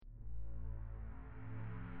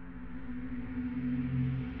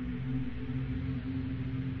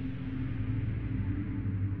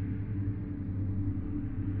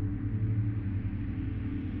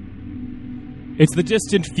It's the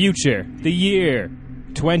distant future, the year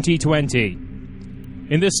 2020.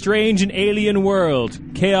 In this strange and alien world,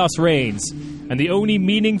 chaos reigns, and the only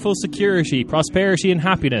meaningful security, prosperity, and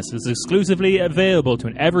happiness is exclusively available to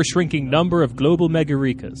an ever-shrinking number of global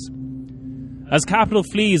megarikas. As capital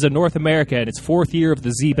flees in North America in its fourth year of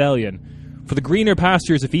the Z-Bellion, for the greener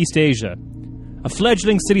pastures of East Asia, a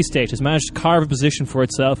fledgling city-state has managed to carve a position for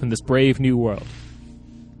itself in this brave new world.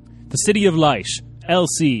 The City of Light,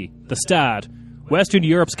 LC, the Stad, Western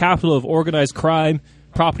Europe's capital of organised crime,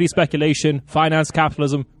 property speculation, finance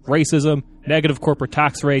capitalism, racism, negative corporate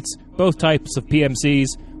tax rates, both types of PMCs,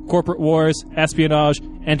 corporate wars, espionage,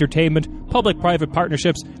 entertainment, public-private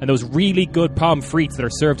partnerships, and those really good pommes frites that are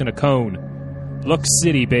served in a cone.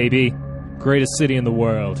 Luxcity, baby. Greatest city in the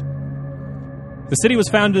world. The city was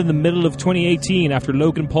founded in the middle of 2018 after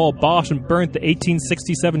Logan Paul bought and burnt the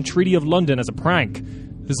 1867 Treaty of London as a prank,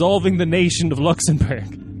 dissolving the nation of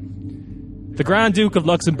Luxembourg. The Grand Duke of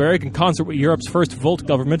Luxembourg, in concert with Europe's first Volt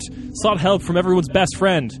government, sought help from everyone's best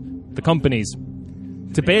friend, the companies,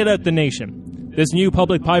 to bail out the nation. This new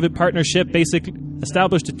public-private partnership basically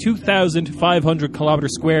established a 2,500-kilometre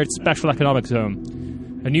squared special economic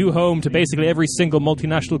zone, a new home to basically every single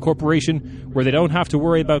multinational corporation where they don't have to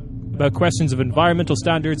worry about questions of environmental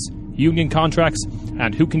standards, union contracts,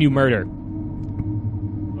 and who can you murder.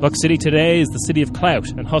 Luxcity today is the city of clout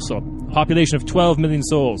and hustle, a population of 12 million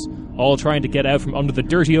souls, all trying to get out from under the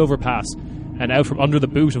dirty overpass and out from under the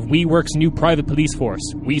boot of WeWork's new private police force,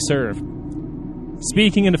 We Serve.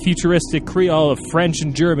 Speaking in a futuristic Creole of French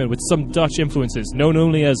and German with some Dutch influences, known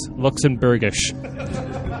only as Luxembourgish.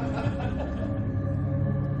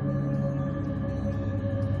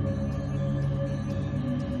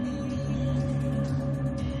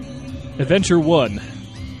 Adventure 1.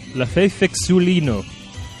 Lafay Fiksulino.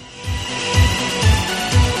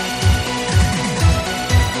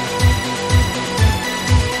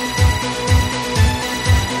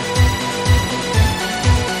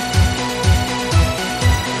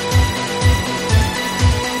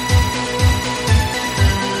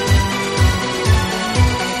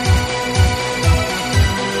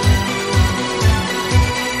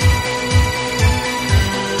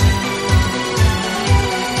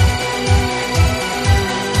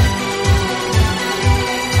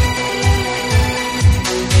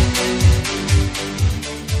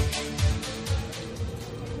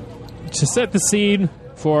 To set the scene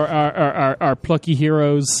for our plucky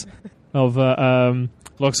heroes of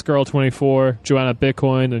Lux Girl 24, Joanna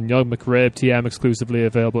Bitcoin, and Young McRib TM exclusively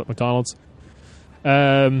available at McDonald's.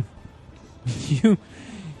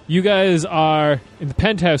 You guys are in the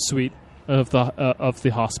penthouse suite of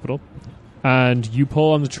the hospital, and you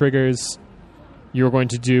pull on the triggers. You're going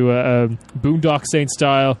to do a Boondock Saint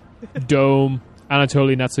style dome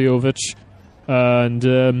Anatoly Natsiovich, and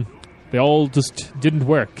they all just didn't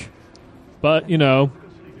work. But,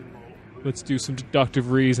 let's do some deductive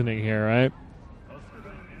reasoning here, right?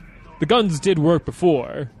 The guns did work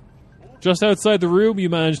before. Just outside the room, you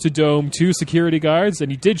managed to dome 2 security guards,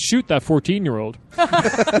 and you did shoot that 14-year-old.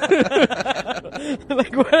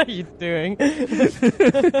 Like, what are you doing? It's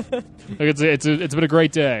been a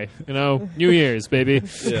great day, New Year's, baby.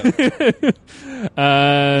 Yeah.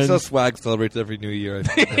 So Swag celebrates every New Year.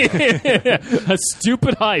 A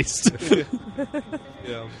stupid heist.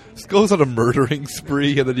 Yeah. Just goes on a murdering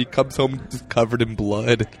spree, and then he comes home just covered in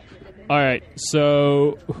blood. All right,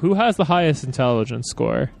 so who has the highest intelligence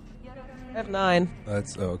score? I have 9.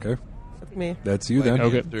 That's okay. That's me. That's you then.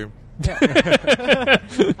 Okay. Yeah.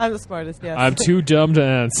 I'm the smartest, yes. I'm too dumb to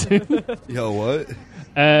answer. Yo, what?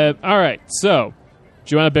 All right, so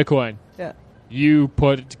Joanna Bitcoin. Yeah. You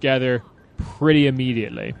put it together pretty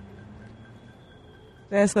immediately.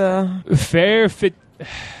 There's a... Fiksulino,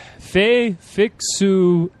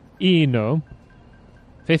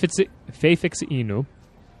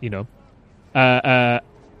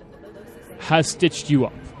 has stitched you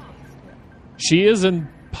up. She isn't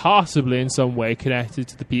possibly in some way connected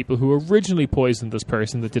to the people who originally poisoned this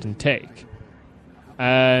person that didn't take.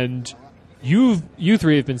 And you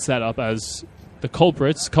three have been set up as the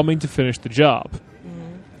culprits coming to finish the job.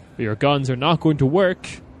 But your guns are not going to work,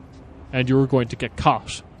 and you're going to get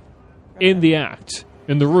caught in the act,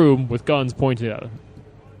 in the room with guns pointed at them.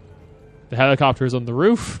 The helicopter is on the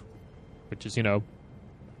roof, which is, the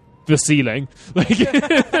ceiling.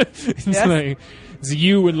 It's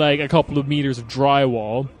you and a couple of meters of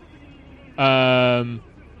drywall.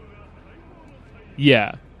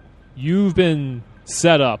 Yeah. You've been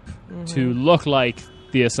set up to look like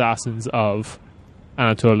the assassins of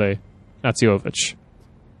Anatoly Natsiovich.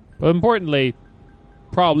 But importantly,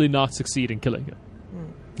 probably not succeed in killing him.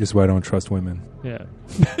 This is why I don't trust women. Yeah.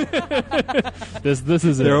 This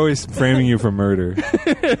is They're it. always framing you for murder.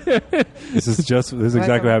 This is exactly what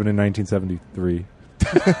happened in 1973.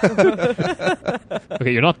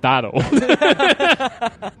 Okay, you're not that old.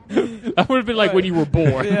 That would have been like when you were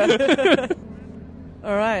born. Yeah.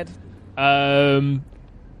 All right.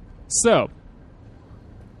 So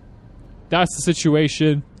that's the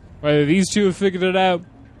situation. Whether these two have figured it out,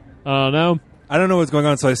 I don't know. I don't know what's going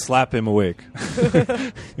on, so I slap him awake.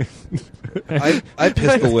 I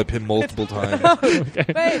pistol whip him multiple times.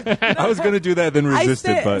 Wait, I was going to do that, then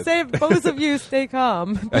resisted, but say both of you stay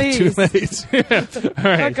calm, please. too late. All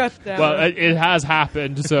right. Oh, God damn Well, it. it has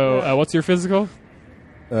happened. So, what's your physical?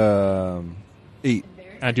 8. And do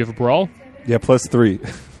you have a brawl? Yeah, plus 3.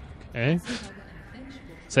 Okay.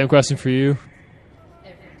 Same question for you.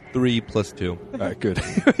 3 plus 2. All right, good.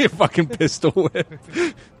 You fucking pistol whip.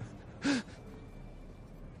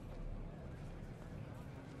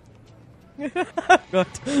 God.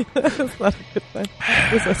 That's not a good one.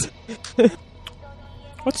 Is it?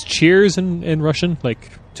 What's cheers in Russian? Like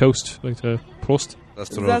toast, like the prost. That's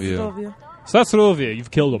Zdravia. Zdravia,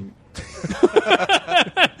 you've killed him.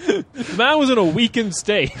 The man was in a weakened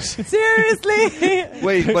state. Seriously?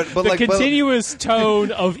 Wait, but The like continuous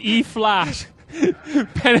tone of E flat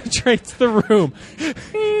penetrates the room.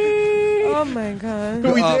 Oh my God.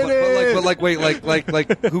 But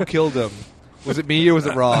who killed him? Was it me or was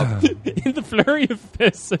it Rob? In the flurry of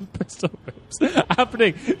fists and pistol whips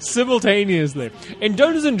happening simultaneously. In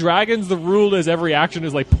Dungeons and Dragons, the rule is every action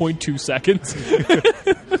is like 0.2 seconds.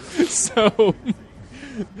 So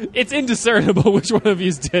it's indiscernible which one of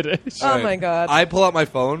you did it. Oh my God. I pull out my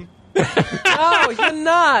phone No, you're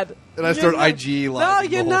not. and I start IG live. No,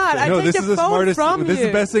 you're not. I take this your is the phone smartest. from This is you.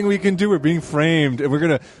 the best thing we can do. We're being framed, and we're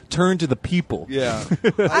going to turn to the people. Yeah. No,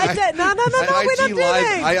 we're not doing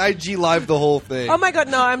it. I IG live the whole thing. Oh my God,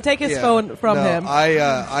 no, I'm taking his phone from him.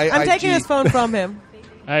 I'm taking his phone from him.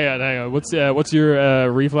 Hang on. What's your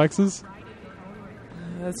reflexes?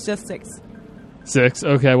 It's just 6. 6.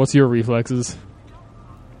 Okay, what's your reflexes?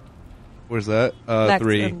 Where's that? Lex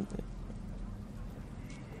 3. and-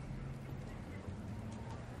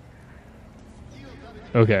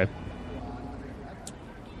 Okay.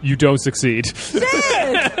 You don't succeed.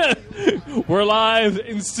 Shit! We're live,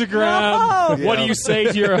 Instagram. No! What do you say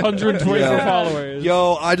to your 124 Yeah. followers?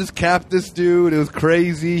 Yo, I just capped this dude. It was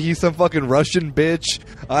crazy. He's some fucking Russian bitch.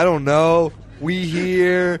 I don't know. We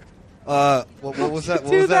here. What was that?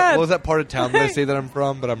 What Do was that? that. What was that part of town that I say that I'm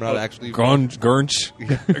from, but I'm not actually. Gurnch.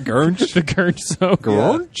 The Gurnch zone.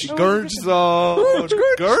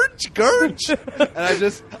 Gurnch. And I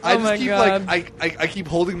just my keep God. like I keep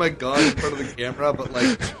holding my gun in front of the camera, but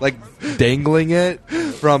like dangling it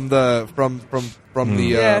from the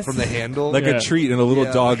Yes. from the handle. Like Yeah. a treat, and a little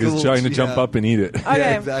Yeah, dog like a is little- trying to jump yeah. up and eat it. Okay.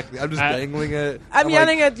 Yeah, exactly. I'm just dangling it. I'm like,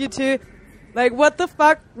 yelling at you two. Like, what the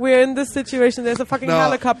fuck? We're in this situation. There's a fucking No,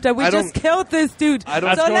 helicopter. We I just don't- killed this dude. I don't-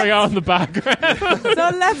 That's so going on in the background. So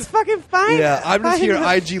let's fucking find. Yeah, I'm just find here him.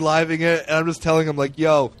 IG living it, and I'm just telling him like,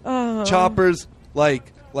 "Yo, choppers,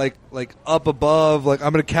 like up above, like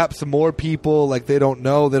I'm gonna cap some more people. Like they don't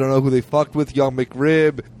know who they fucked with. Young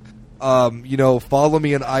McRib, follow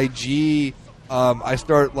me on IG. I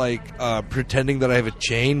start pretending that I have a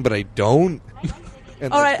chain, but I don't.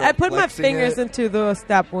 And All I right, start I put my flexing fingers it. into the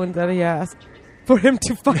stab wound that he asked for him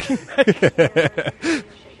to fucking.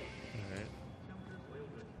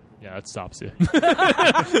 Yeah, it stops you. on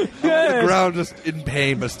the ground, just in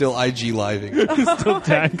pain, but still IG living. Still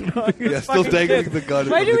dangling. Yeah, still dangling the gun.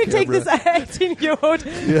 in Why front do of we the take camera. this 18-year-old?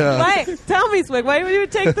 Yeah. Why? Tell me, Swig. Why do we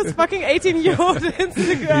take this fucking 18-year-old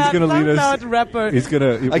Instagram He's gonna lead us- SoundCloud rapper? He's gonna.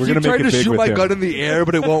 I We're keep gonna make trying it to big shoot with my him. gun in the air,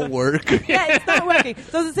 but it won't work. Yeah, it's not working.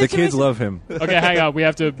 So the The situation. kids love him. Okay, hang on. We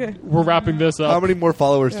have to. Okay. We're wrapping this up. How many more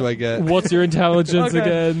followers do I get? What's your intelligence Okay.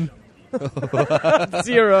 again?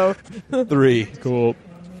 0. 3. Cool.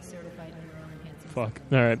 Fuck.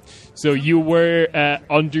 All right. So you were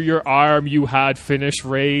under your arm. You had Finnish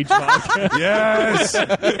Rage. Yes.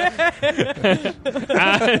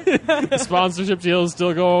 And sponsorship deal is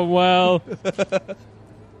still going well.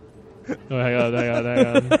 Oh, hang on.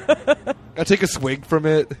 I take a swig from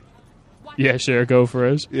it. Yeah, sure. Go for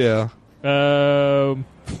it. Yeah.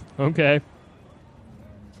 Okay.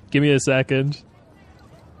 Give me a second.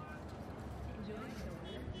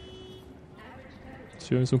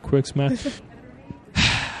 Doing some quick smash.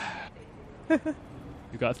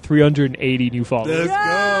 You got 380 new followers.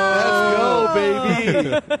 Let's go, baby.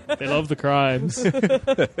 They love the crimes.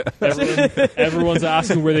 Everyone's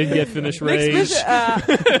asking where they can get Finnish Rage.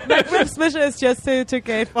 McRib's mission is just to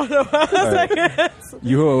gain followers. I guess.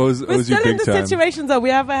 You owes We're you still in big the time. situation, though. We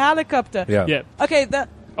have a helicopter. Yeah. Yeah. Okay,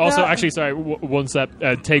 Also, No. actually, sorry, one step.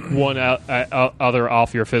 Take one other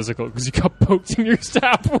off your physical because you got poked in your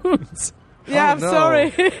stab wounds. Yeah, Oh, I'm no.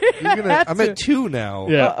 sorry. I'm at 2 now.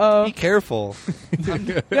 Yeah. Uh-oh. Be careful.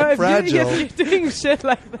 No, fragile. if you're doing shit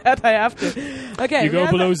like that, I have to. Okay, You we go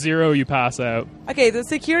have below 0, you pass out. Okay, the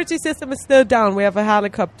security system is still down. We have a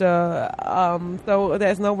helicopter, so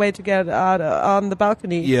there's no way to get out on the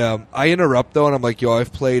balcony. Yeah, I interrupt though, and I'm like, "Yo,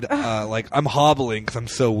 I've played like I'm hobbling because I'm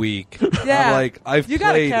so weak." Yeah. I'm like You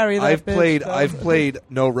gotta carry that I've bitch, played, though. I've played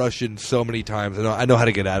No Russian so many times. I know how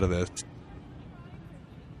to get out of this.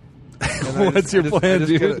 And What's your plan,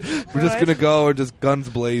 dude? We're just gonna go and just guns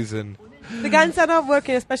blazing. The guns are not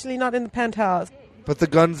working, especially not in the penthouse. But the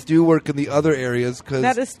guns do work in the other areas because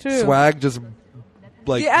That is true. Swag just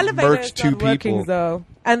like The elevator murked is 2 not working, people. though.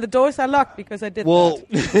 And the doors are locked because I did Well,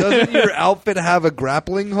 that. doesn't your outfit have a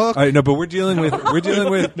grappling hook? All right, no, but we're dealing with No,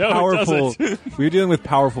 it powerful. doesn't. We're dealing with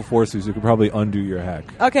powerful forces who could probably undo your hack.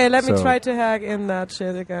 Okay, let me So- try to hack in that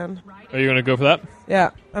shit again. Are you going to go for that?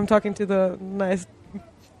 Yeah, I'm talking to the nice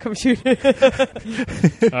computer.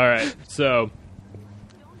 All right. So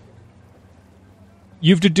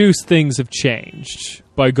you've deduced things have changed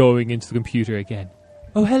by going into the computer again.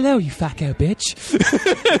 Oh, hello, you facko bitch.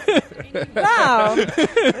 Wow,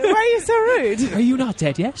 why are you so rude? Are you not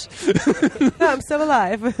dead yet? No, I'm still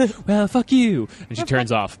alive. Well, fuck you. And she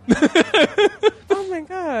turns off. Oh my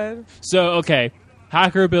god. So, okay.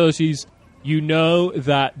 Hacker abilities. You know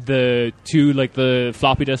that the 2, like the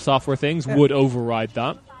floppy disk software things, Yeah. would override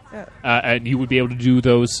that. Yeah. And you would be able to do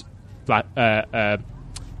those floppy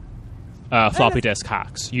disk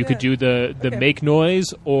hacks. You could do the Okay. make noise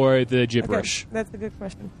or the Okay, gibberish. that's a good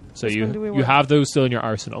question. So Which one do we you want? have those still in your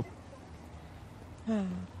arsenal.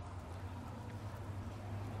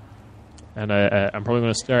 And I'm probably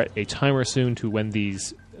going to start a timer soon to when the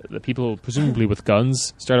people presumably with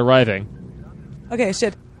guns start arriving. Okay,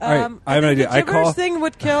 shit. All right, I have an idea. The I gibberish call- thing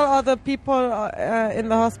would kill all the people in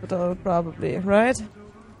the hospital, probably, right?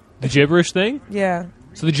 The gibberish thing. Yeah.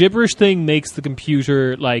 So the gibberish thing makes the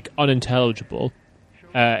computer like unintelligible.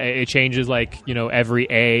 It changes like every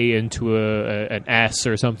A into an S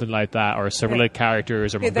or something like that, or cyrillic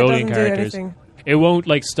characters or Okay, that Mongolian doesn't do characters. anything. It won't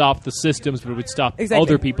like stop the systems, but it would stop Exactly.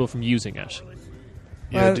 other people from using it.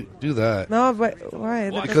 Yeah, Well- do that. No, but why?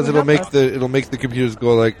 That Because doesn't help us. it'll make the computers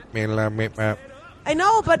go like map. I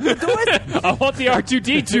know, but the doors. I want the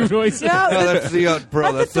R2D2 noise. No, No, that's the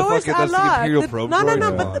but that's the the doors fucking are that's the locked. imperial The- probe. no,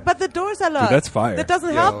 droid. but the doors are locked. that's fire. That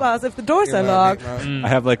doesn't Yeah. help us if the doors are locked. I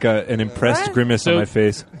have like an impressed What? grimace So- on my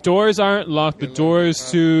face. Doors aren't locked. The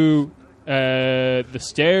doors to the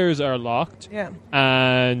stairs are locked. Yeah.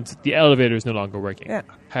 And the elevator is no longer working. Yeah.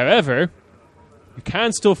 However, you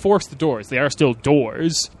can still force the doors. They are still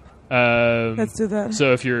doors. Let's do that.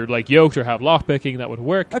 So if you're like yoked or have lockpicking, that would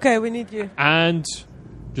work. Okay, we need you. And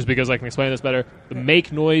just because I can explain this better, the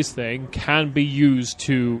make noise thing can be used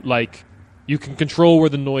to like you can control where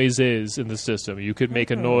the noise is in the system. You could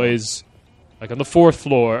make a noise like on the 4th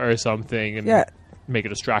floor or something and Yeah. make a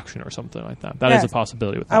distraction or something like that. That is Yes. a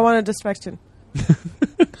possibility with that. I want a distraction.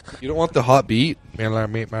 You don't want the hot beat,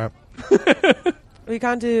 map. We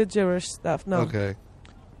can't do gibberish stuff. No. Okay.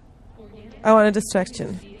 I want a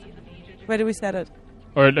distraction. Where do we set it?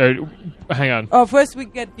 or hang on. Oh, first we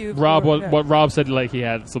get you. Rob, yeah. what Rob said like he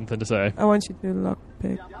had something to say. I want you to lock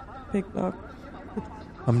pick lock.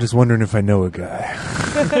 I'm just wondering if I know a guy.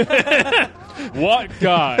 What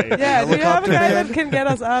guy? Yeah, do you have a Helicopter guy man? that can get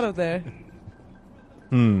us out of there?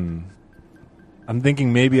 I'm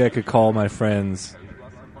thinking maybe I could call my friends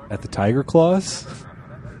at the Tiger Claws.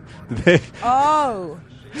 Oh,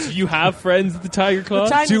 Do you have friends at the Tiger Claw?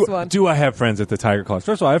 Chinese one. Do I have friends at the Tiger Claws?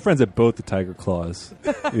 First of all, I have friends at both the Tiger Claws.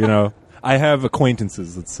 You know, I have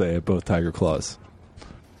acquaintances, let's say, at both Tiger Claws.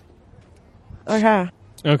 Okay.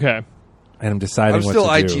 Okay. And I'm deciding I'm what still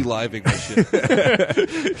to IG do. living this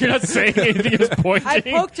shit. You're not saying anything, you're just pointing. I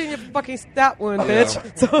poked you in your fucking stab wound, bitch.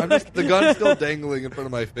 Yeah. So, I'm just, the gun's still dangling in front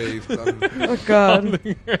of my face. oh god.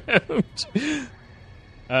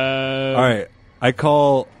 All right. I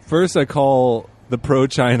call the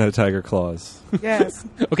pro-China Tiger Claws. Yes.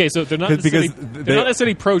 Okay, so they're not Because necessarily, they're not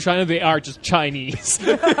necessarily pro-China, they are just Chinese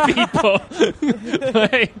people.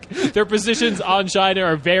 Like, their positions on China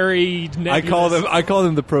are very nebulous. I call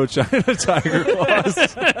them the pro-China Tiger Claws.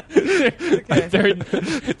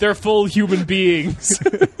 They're full human beings.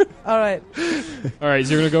 All right. All right,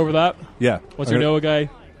 so you're going to go over that? Yeah. What's your Noah guy?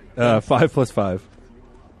 5 plus 5.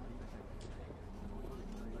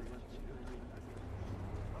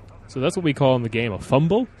 So that's what we call in the game a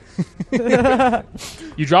fumble.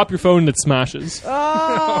 You drop your phone and it smashes.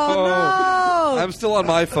 Oh no! I'm still on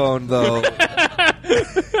my phone though.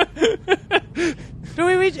 Do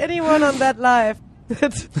we reach anyone on that live?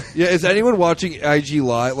 Yeah, is anyone watching IG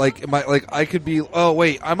Live? Like, I could be. Oh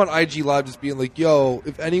wait, I'm on IG Live, just being like, "Yo,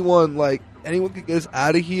 if anyone could get us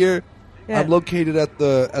out of here." Yeah. I'm located at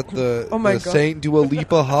the Oh my the God. Saint Dua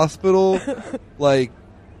Lipa Hospital. Like,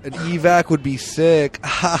 an evac would be sick.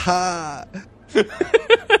 Ha ha.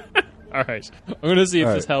 All right. I'm going to see if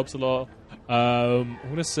All this right. helps at all. I'm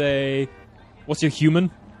going to say, what's your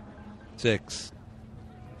human? 6.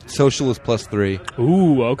 Social is +3,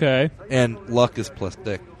 Ooh, okay. and luck is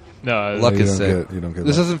 +6. No, Luck you is don't sick. you don't get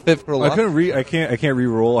This luck. doesn't fit for I luck. couldn't I can't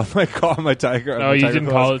re-roll on my tiger. no, my you tiger didn't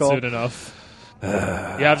class call it call. soon enough. You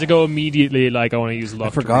have to go immediately, like, I want to use luck. I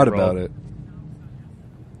forgot to re-roll. about it.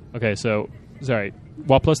 Okay, so, sorry.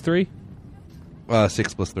 What +3?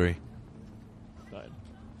 6 +3.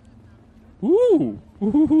 Ooh.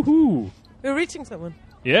 Ooh. We're reaching someone.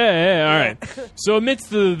 Yeah, all right. So amidst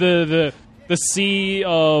the sea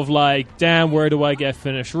of, like, damn, where do I get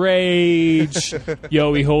finished rage?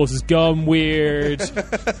 Yo, he holds his gum weird.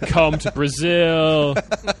 Come to Brazil.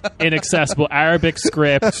 Inaccessible Arabic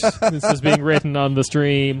script. This is being written on the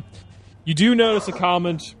stream. You do notice a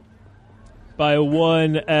comment by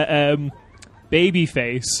one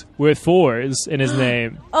babyface with 4s in his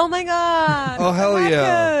name, Oh my god! Oh, hell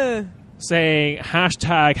yeah. saying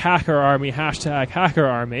 #HackerArmy,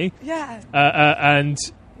 #HackerArmy. Yeah. And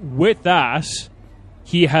with that,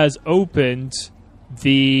 he has opened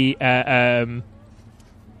the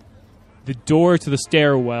door to the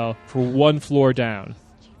stairwell for 1 floor down.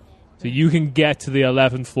 So you can get to the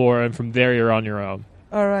 11th floor, and from there you're on your own.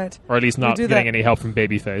 All right. Or at least not do getting that. any help from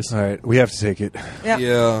Babyface. All right, we have to take it. Yeah.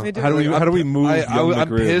 Yeah. We do. How do we move? young I'm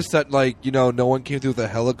McRib? pissed that, like, no one came through with a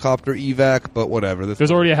helicopter evac, but whatever. This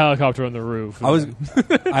There's already a helicopter on the roof.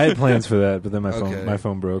 I had plans for that, but then Okay. my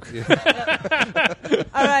phone broke.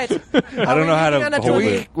 All right. I don't know how to Can hold we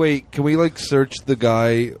it. wait? Can we like search the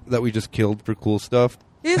guy that we just killed for cool stuff?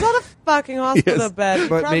 He's on a fucking hospital Yes, bed.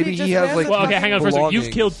 but Probably maybe he just has, wears like- a well, okay, fucking- hang on for a second. You've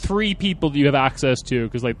belongings. killed 3 people that you have access to,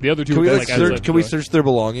 because like the other 2 Can we have like been, search? outside Can we the door. search their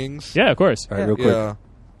belongings? Yeah, of course. All right, real quick. Yeah.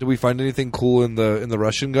 Did we find anything cool in the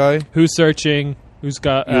Russian guy? Who's searching? Who's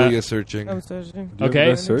got? Yulia searching. I'm searching. Do you have Okay,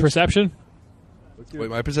 the best search? perception.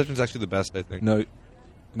 Wait, my perception's actually the best, I think. No,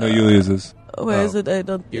 Yulia's is. Where is it? I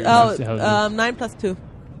don't. Here. Oh, How's it? 9 + 2.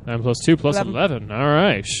 9 + 2 + 11. 11. All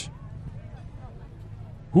right.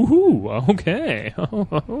 Woohoo! Okay.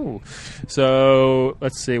 So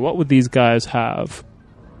let's see. What would these guys have?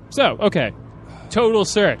 So okay, total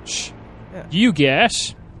search. Yeah. You get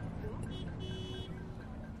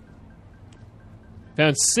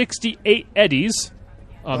found 68 eddies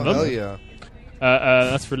on them. Hell yeah!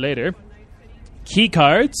 That's for later. Key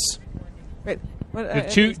cards. Wait. What? With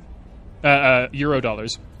 2 euro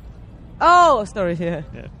dollars. Oh, sorry. Yeah.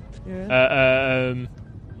 Yeah.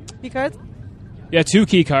 Key cards? Yeah, 2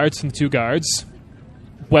 key cards from 2 guards.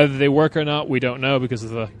 Whether they work or not, we don't know because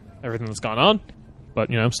of everything that's gone on. But,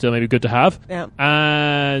 still maybe good to have. Yeah.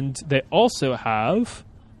 And they also have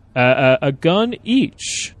a gun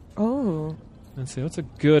each. Oh. Let's see, what's a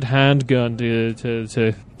good handgun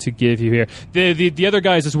to give you here? The other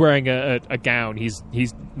guy's just wearing a gown. He's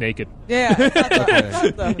naked. Yeah. I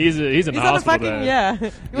thought so. He's in He's the on a hospital. fucking, bed. yeah. He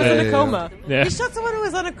was in a coma. Yeah. He shot someone who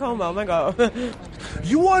was on a coma. Oh my god.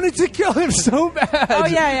 You wanted to kill him so bad. Oh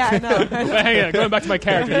yeah, I know. Wait, hang on, going back to my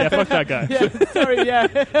character. Yeah, fuck that guy. Yeah, sorry, yeah.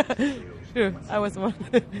 Sure, I was the one.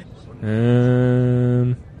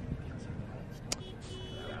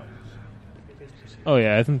 Oh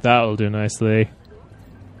yeah, I think that'll do nicely.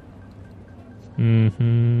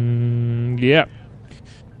 Yeah.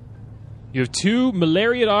 You have 2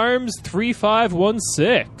 malaria arms,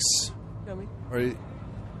 3516. Are you-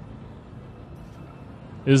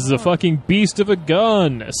 This is a fucking beast of a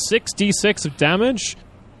gun. 6d6 of damage.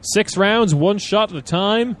 6 rounds, 1 shot at a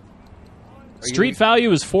time. Street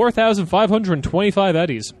value is 4,525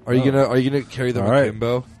 eddies. Are you gonna carry them All right.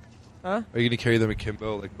 akimbo? Huh? Are you gonna carry them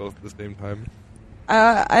akimbo, like both at the same time?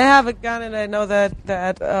 I have a gun and I know that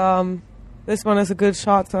this one is a good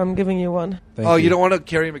shot, so I'm giving you one. You don't want to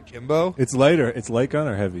carry them akimbo? It's lighter. It's light gun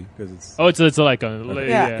or heavy? Because it's. Oh, it's a light gun. Okay,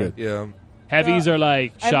 Yeah. good. Yeah. Heavies are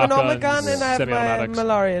like I have a normal shotguns, gun and I have my semi-automatics.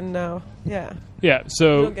 Malarian now. Yeah. Yeah, You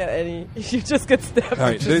so don't get any. You just get stabbed. All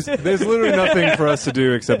right, there's literally nothing for us to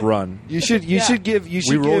do except run. You should give.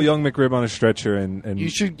 We roll young McRib on a stretcher and You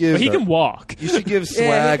should give. but he can walk. You should give Yeah, he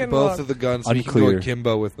Swag can both walk. of the guns so he can Unclear. go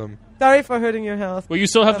akimbo with them. Sorry for hurting your health. Well, you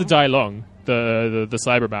still have the Die Lung, the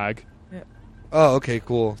cyber bag. Oh, okay,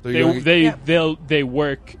 cool. So you're gonna- They work They once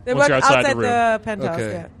work you're outside outside the room. the penthouse.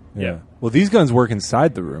 Okay. Yeah. Yeah. Well, these guns work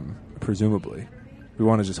inside the room, presumably. We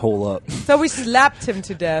want to just hole up. So we slapped him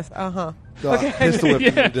to death. Uh-huh. Pistol whipped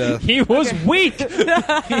him to death. He was weak.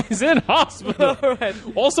 He's in hospital. All right.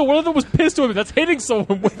 Also, one of them was pistol whipping. That's hitting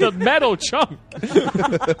someone with a metal chunk.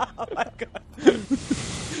 Oh, my God.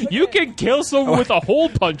 You can kill someone with a hole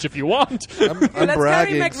punch if you want. I'm Let's carry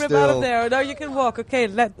bragging McRib out still. of there. No, you can walk. Okay,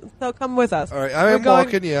 so come with us. All right, I am We're going-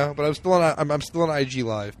 walking, yeah, but I'm still on IG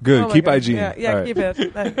Live. Good. Oh my Keep God. IG. Yeah, All right. keep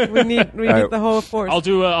it. We need right. the whole force. I'll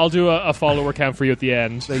do a follower count for you at the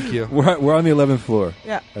end. Thank you. We're on the 11th floor.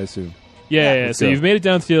 Yeah. I assume. Yeah. Let's So go. you've made it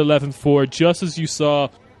down to the 11th floor just as you saw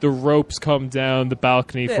the ropes come down the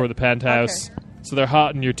balcony Yeah. for the penthouse. Okay. So they're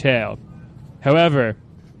hot in your tail. However,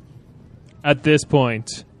 at this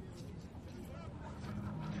point,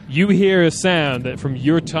 you hear a sound that from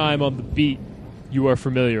your time on the beat you are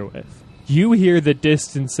familiar with. You hear the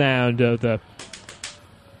distant sound of the...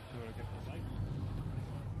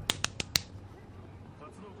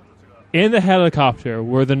 In the helicopter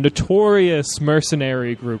were the notorious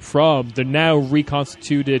mercenary group from the now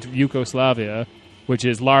reconstituted Yugoslavia, which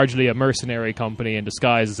is largely a mercenary company in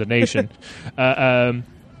disguise as a nation. The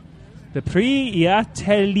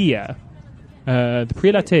Priatelia. The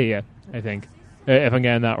Priatelia, I think, if I'm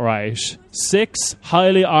getting that right. 6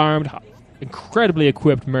 highly armed, incredibly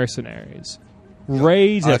equipped mercenaries.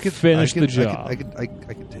 Ready to finish the job. I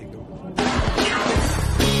could take them.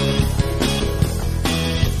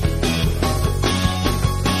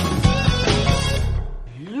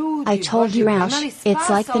 I told you, Roush, it's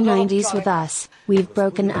like the 90s with us. We've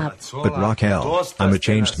broken up. But Raquel, I'm a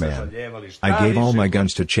changed man. I gave all my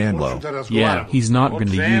guns to Chandlo. Yeah, he's not going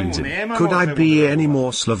to use it. Could I be any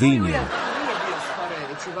more Slovenian?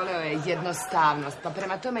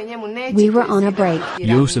 We were on a break.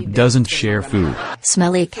 Josip doesn't share food.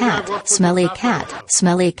 Smelly cat, smelly cat,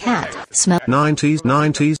 smelly cat, 90s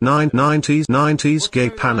gay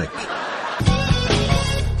panic.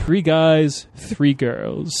 3 guys, 3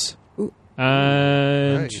 girls.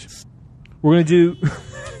 And Nice. we're going to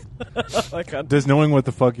do... Does knowing what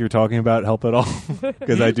the fuck you're talking about help at all?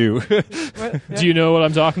 Because I do. Do you know what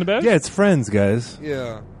I'm talking about? Yeah, it's Friends, guys.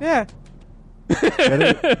 Yeah. Yeah. Get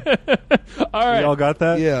it? All right. You all got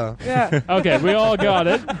that? Yeah. Yeah. Okay, we all got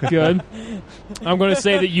it. Good. I'm going to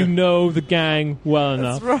say that you know the gang well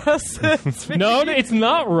enough. Ross. No, it's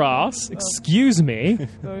not Ross. Excuse me.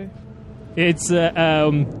 Sorry. It's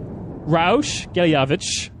Rausch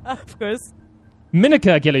Geljavic, Of course.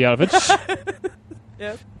 Minika Geljavic,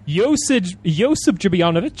 Yes. Josip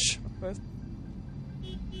Jubjanovic, Of course.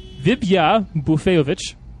 Vibja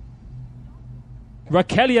Bufejovic,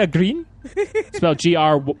 Rakelia Green, spelled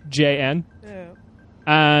Grjn, Yeah.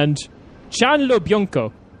 and Chanlo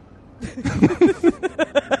Bianco.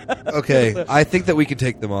 Okay, I think that we can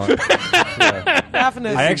take them on.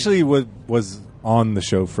 Definitely. I actually was on the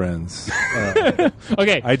show Friends.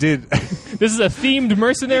 Okay, I did. this is a themed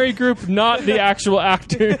mercenary group, not the actual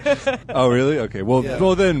actor. Oh, really? Okay. Well, Yeah.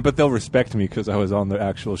 well then, but they'll respect me because I was on the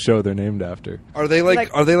actual show they're named after. Are they like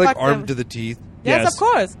Like, are they like fuck armed them. to the teeth? Yes, Yes. of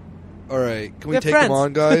course. All right, can we They're take friends. them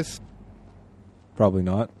on, guys? Probably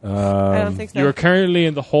not. I don't think so. You are currently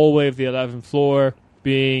in the hallway of the 11th floor,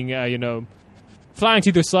 being, flanked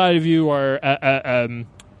either side of you are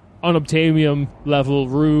unobtainium level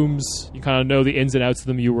rooms. You kind of know the ins and outs of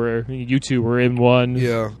them. You two were in one.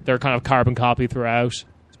 Yeah. They're kind of carbon copy throughout. It's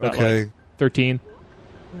about, Okay. like, 13.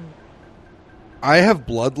 I have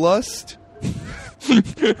bloodlust.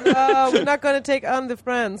 We're not going to take on the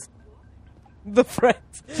friends. The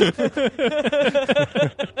friends.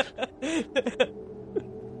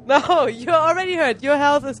 No, you already heard. Your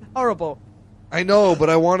health is horrible. I know, but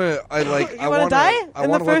I want to. I like. You I wanna want die I in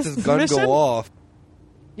want the to let first this gun mission? go off.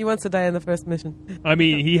 He wants to die in the first mission. I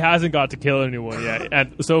mean, he hasn't got to kill anyone yet.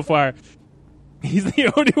 And so far, he's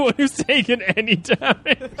the only one who's taken any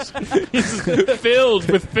damage. He's filled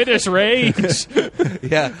with Finnish rage.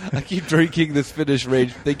 Yeah, I keep drinking this Finnish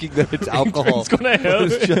rage, thinking that it's alcohol. It's going to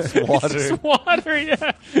help. It's just water. It's just water,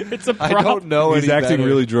 yeah. It's a I prop. don't know. He's any acting better.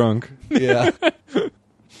 really drunk. Yeah.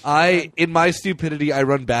 In my stupidity, I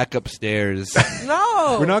run back upstairs.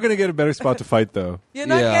 No. We're not going to get a better spot to fight, though. You're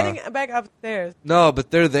not Yeah. getting back upstairs. No, but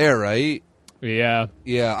they're there, right? Yeah.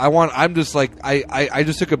 Yeah, I'm just like I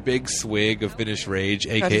just took a big swig of Finnish Rage,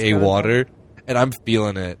 aka got it. water, and I'm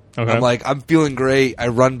feeling it. Okay. I'm feeling great. I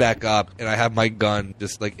run back up and I have my gun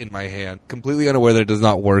just like in my hand, completely unaware that it does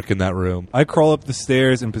not work in that room. I crawl up the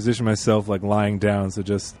stairs and position myself like lying down, so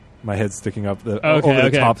just my head sticking up over Okay.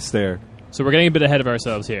 the top stair. So we're getting a bit ahead of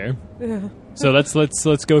ourselves here. Yeah. So let's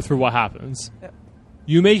go through what happens. Yeah.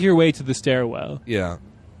 You make your way to the stairwell. Yeah.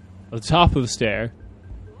 At the top of the stair,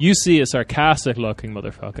 you see a sarcastic-looking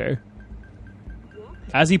motherfucker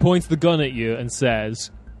as he points the gun at you and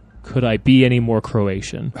says, "Could I be any more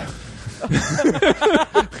Croatian?"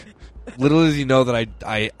 Little as you know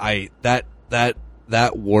that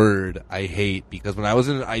that word I hate, because when I was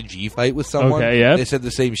in an IG fight with someone, they said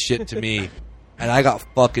the same shit to me, and I got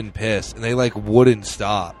fucking pissed, and they like wouldn't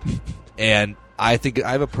stop. And I think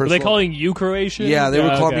I have a personal... Were they calling you Croatian? Yeah, they were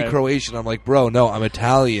calling me Croatian. I'm like, bro, no, I'm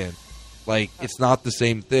Italian. Like, it's not the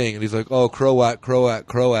same thing. And he's like, oh, Croat.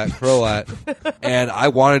 And I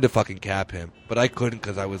wanted to fucking cap him, but I couldn't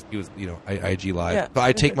because he was, IG Live. Yeah. But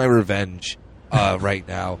I take my revenge right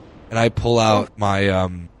now, and I pull out my...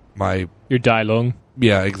 Your Dailung.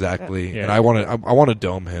 Yeah, exactly. Yeah. And I want to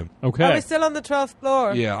dome him. Okay. Are we still on the 12th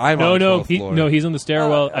floor? Yeah, I'm on the 12th floor. No, he's on the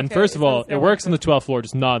stairwell. Okay. And first of all, it works on the 12th floor,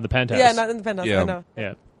 just not in the penthouse. Yeah, not in the penthouse. Yeah. I know.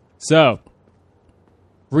 Yeah. So,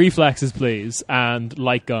 reflexes, please, and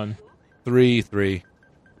light gun. 3.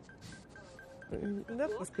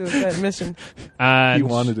 That was good, that mission. And he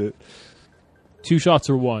wanted it. 2 shots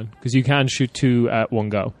or 1, because you can shoot 2 at one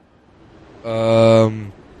go.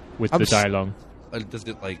 With the Dailung. Does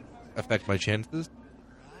it, affect my chances?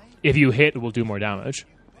 If you hit, it will do more damage.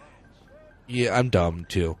 Yeah, I'm dumb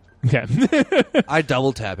too. Okay. I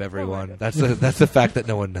double tap everyone. That's the fact that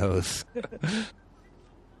no one knows.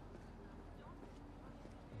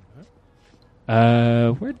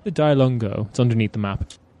 Where did the Dailung go? It's underneath the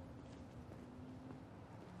map.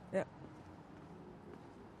 Yeah.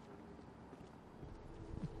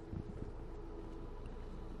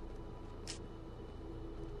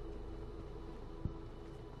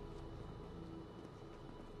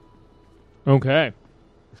 Okay.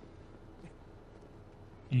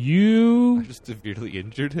 I just severely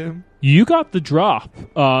injured him. You got the drop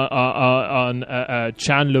on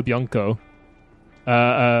Chan Lubianco.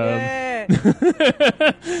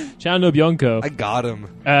 Chan Lubianco. I got him.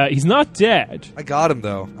 He's not dead. I got him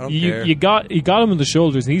though. I don't care. You got him on the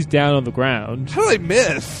shoulders, and he's down on the ground. How did I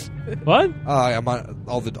miss? What? I'm on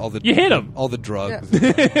all the. You hit him. All the drugs.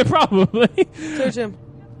 Yeah. Probably. Search him.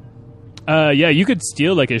 Yeah, you could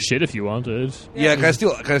steal his shit if you wanted. Yeah, can I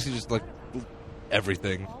steal just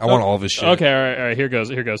everything? I want all of his shit. Okay, all right. Here goes.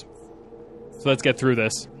 So let's get through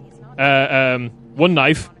this. 1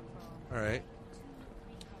 knife. All right.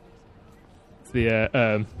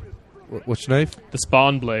 The which knife? The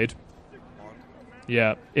spawn blade.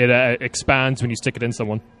 Yeah, it expands when you stick it in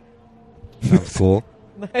someone. Sounds cool.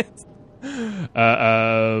 Nice.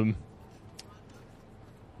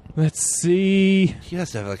 Let's see. He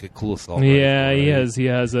has to have a cool assault. Yeah, right? He has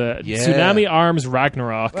a Tsunami Arms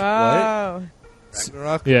Ragnarok. Wow. What?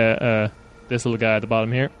 Ragnarok? Yeah, this little guy at the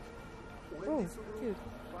bottom here. Oh, cute.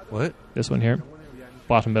 What? This one here.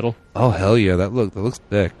 Bottom middle. Oh hell yeah, that looks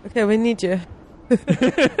sick. Okay, we need you.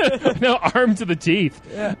 No, arm to the teeth.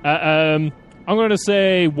 Yeah. I'm going to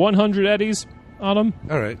say 100 eddies on him.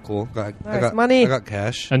 All right, cool. I got money. I got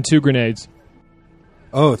cash. And 2 grenades.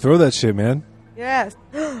 Oh, throw that shit, man. Yes.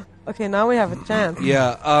 Okay, now we have a chance.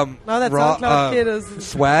 Yeah. Now that SoundCloud kid is...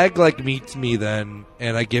 Swag meets me then,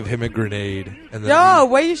 and I give him a grenade. And then Yo,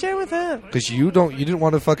 why are you sharing with him? Because you didn't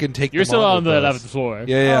want to fucking take. You're them still on the with 11th us. floor.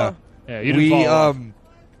 Yeah. Yeah, you didn't fall off.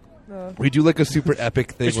 We do a super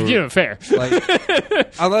epic thing. It's fair.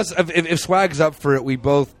 Unless if Swag's up for it, we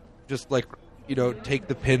both just take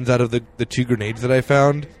the pins out of the 2 grenades that I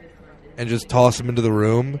found, and just toss them into the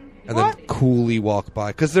room. And then coolly walk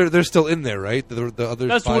by. Because they're still in there, right? The other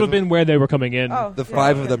That would have been where they were coming in. Oh, the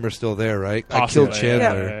 5 of them are still there, right? Possibly, I killed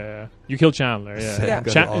Chandler. Yeah. You killed Chandler, yeah.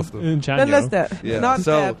 Awesome. Then let's that. Yeah. Not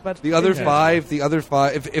so bad, but... the other 5,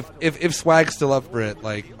 if Swag's still up for it,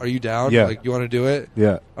 are you down? Yeah. You want to do it?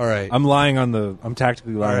 Yeah. All right. I'm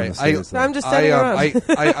tactically lying on the stairs. So I'm just standing around.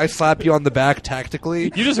 I slap you on the back tactically.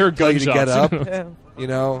 You just heard gunshots. To get up. Yeah.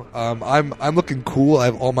 I'm looking cool. I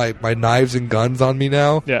have all my knives and guns on me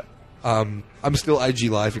now. Yeah. I'm still IG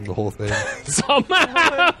living the whole thing. Somehow.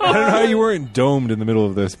 I don't know how you weren't domed in the middle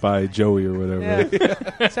of this by Joey or whatever.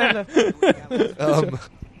 Yeah. Chandler.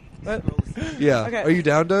 Yeah. Okay. Are you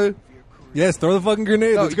down, dude? Yes, throw the fucking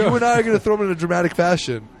grenade. No, Let's go. you and I are going to throw them in a dramatic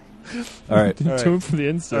fashion. All right. Do it from the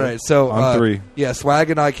inside. All right, so on 3. Yeah, Swag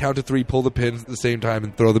and I count to 3, pull the pins at the same time,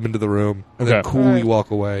 and throw them into the room, and then coolly walk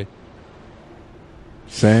away.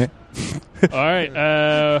 Say it. All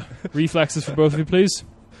right. Reflexes for both of you, please.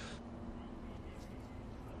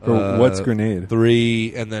 What's grenade?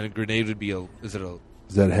 3, and then a grenade would be is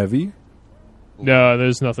that heavy? No,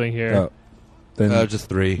 there's nothing here. Oh. Then just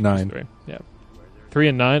 3. 9. 3. Yeah. 3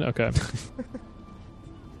 and 9? Okay.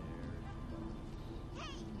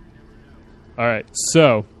 All right.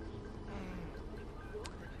 So,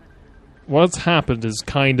 what's happened is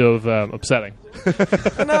kind of upsetting.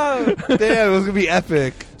 No. Damn, it was gonna be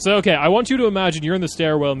epic. So, okay, I want you to imagine you're in the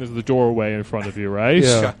stairwell and there's the doorway in front of you, right?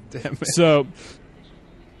 Yeah. God damn it. So,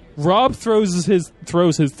 Rob throws his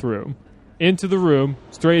through into the room,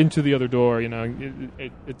 straight into the other door. You know,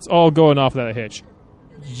 it's all going off without a hitch.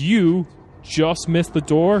 You just miss the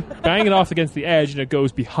door, bang it off against the edge, and it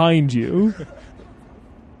goes behind you.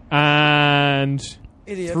 And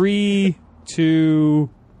Idiot. 3, 2,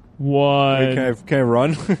 1. Wait, can I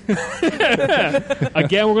run?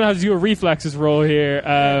 Again, we're gonna have to do a reflexes roll here.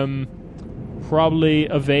 Probably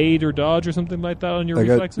evade or dodge or something like that on your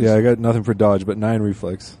reflexes. I got nothing for dodge, but 9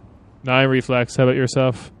 reflex. 9 reflex. How about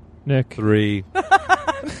yourself, Nick? 3.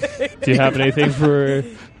 Do you have anything for?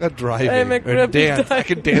 Not driving. McRib Or dance. I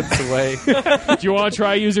can dance away. Do you want to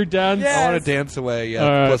try user dance? Yeah. I want to dance away. Yeah,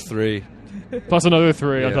 Alright. +3. Plus another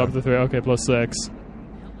 3 on Yeah. top of the 3. Okay, plus 6.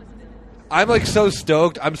 I'm like so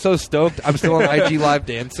stoked. I'm so stoked. I'm still on IG Live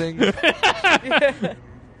dancing.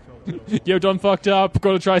 Yo, done fucked up.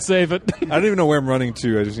 Gonna try save it. I don't even know where I'm running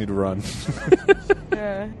to. I just need to run.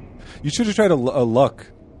 Yeah. You should have tried a luck,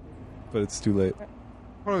 but it's too late.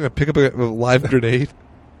 I'm gonna pick up a live grenade.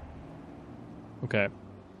 Okay.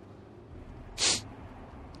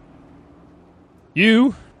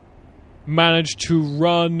 You manage to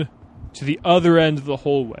run to the other end of the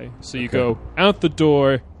hallway. So you go out the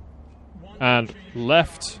door and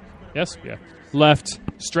left. Yes? Yeah. Left,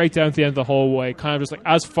 straight down to the end of the hallway, kind of just like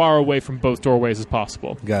as far away from both doorways as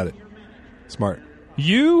possible. Got it. Smart.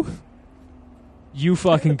 You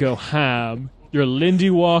fucking go ham. You're Lindy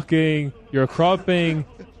walking, you're cropping,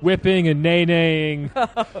 whipping and nay-naying.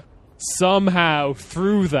 Somehow,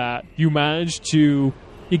 through that, you manage to...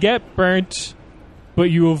 You get burnt, but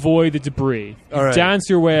you avoid the debris. You All right. dance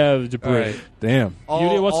your way out of the debris. All right. Damn.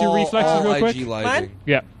 Yulia, what's your reflexes real quick? IG lighting.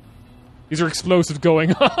 Yeah. These are explosives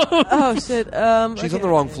going off. Oh shit. She's on the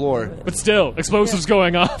wrong floor. But still, explosives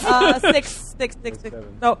going off. 6.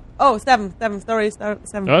 No. Oh, 7. Sorry, 7.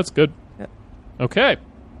 Oh, that's good. Yeah. Okay.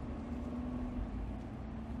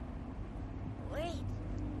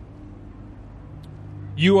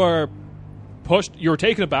 You are pushed. You're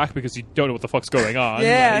taken aback because you don't know what the fuck's going on.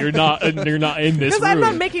 Yeah. You're not in this Because room. I'm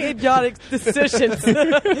not making idiotic decisions.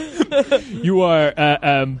 You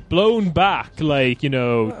are blown back, like,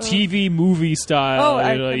 TV movie style. Oh,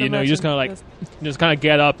 I you can just kind of imagine. just kind of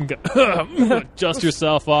get up and go, adjust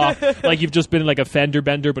yourself off, like you've just been in like a fender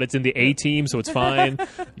bender, but it's in the A team, so it's fine.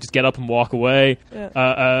 You just get up and walk away.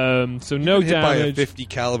 So no Hit by a damage. 50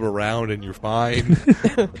 caliber round and you're fine.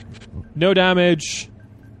 No damage.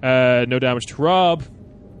 No damage to Rob.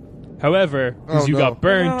 However, because you got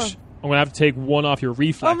burnt, Oh. I'm gonna have to take 1 off your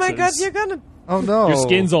reflexes. Oh my god, you're gonna. Oh no. Your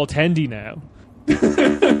skin's all tendy now.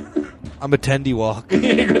 I'm a tendy walk. You're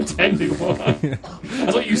a tendy one.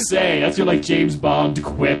 That's what you say. That's your like James Bond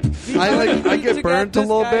quip. I To get get burnt a this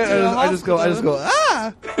little guy bit to the and I just go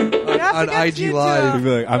ah You have on to get IG you to Live. You'd be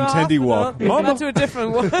like, I'm the Tendy hospital, Walk. Not to a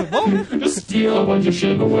different one. Just steal a bunch of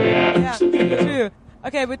shit the way out. Yeah, true.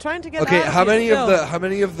 Okay, we're trying to get Okay, out how here many still.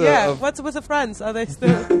 of the Yeah, of- what's with the friends? Are they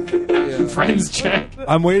still... Friends check.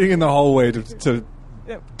 I'm waiting in the hallway to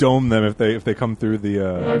Yep. dome them if they come through the.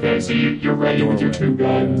 Okay, so you're ready with your 2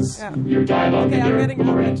 guns. Yeah. Your dialogue. Okay, and I'm your getting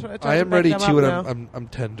out. I am ready too and I'm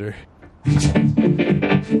tender.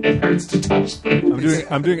 It hurts to touch them.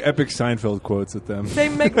 I'm doing epic Seinfeld quotes at them. Say,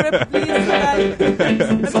 McRib,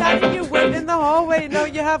 please. Attacking you in the hallway. No,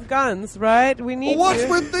 you have guns, right? We need What's you.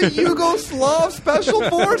 with the Yugoslav Special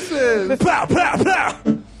Forces? Pow, pow, pow!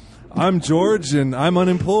 I'm George and I'm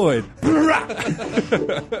unemployed. So,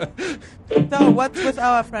 what's with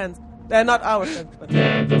our friends? They're not our friends, but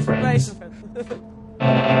Yeah, the friends. Croatian friends.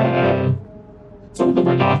 Some of them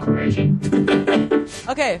are not Croatian.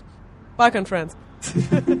 Okay, Balkan friends.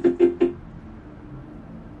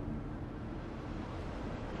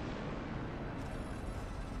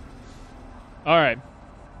 All right.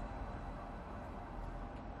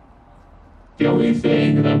 The only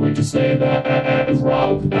thing that I'm going to say that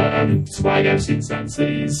Rob Swag out in Sun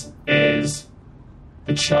Cities is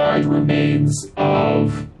the charred remains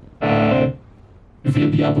of Vilja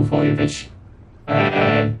Bufojevic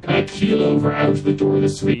kind of keel over out the door of the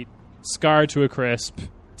suite. Scarred to a crisp,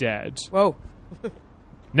 dead. Whoa.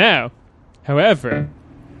 Now, however,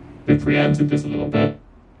 They preempted this a little bit.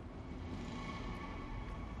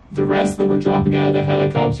 The rest of them were dropping out of the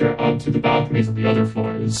helicopter onto the balconies of the other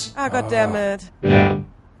floors. Ah, god damn it. Yeah.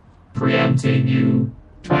 Preempting you,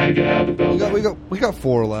 trying to get out of the building. We got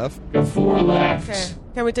 4 left. Got 4 left. Okay,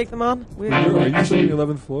 can we take them on? We Are you on Actually, the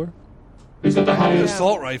 11th floor? who's got the I have an highest?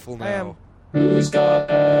 assault rifle I am. now. Who's got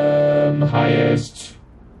highest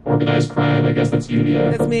organized crime. I guess that's you,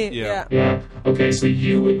 Leah. That's me. Yeah. Yeah. Okay, so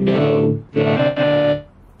you would know that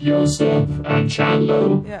Yosef and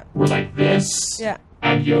Chandler Yeah. were like this. Yeah.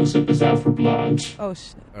 And Yosef is out for blood. Oh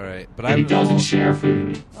shit. All right, but And he doesn't share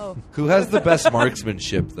food. Oh. Who has the best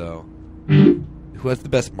marksmanship though? Who has the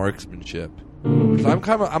best marksmanship? 'Cause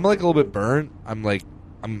I'm like a little bit burnt. I'm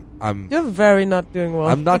You're very not doing well.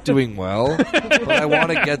 I'm not doing well, but I want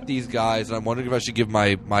to get these guys, and I'm wondering if I should give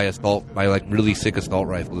my like really sick assault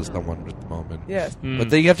rifle to someone at the moment. Yes. But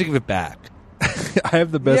then you have to give it back. I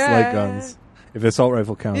have the best Yeah. light guns. If assault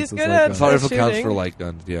rifle counts, He's it's good light at guns. Assault rifle shooting. counts for light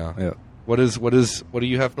guns. Yeah. Yeah. What do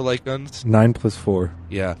you have for light guns? 9 + 4.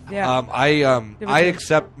 Yeah. Yeah. I it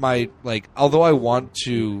accept my although I want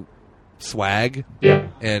to swag Yeah.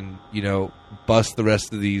 and bust the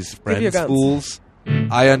rest of these your friends guns. fools.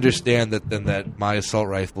 I understand that my assault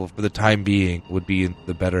rifle for the time being would be in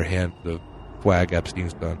the better hand of Swag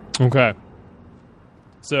Epstein's gun. Okay.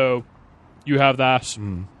 So, you have that. Do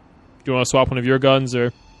you want to swap one of your guns,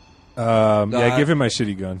 or Yeah, give him my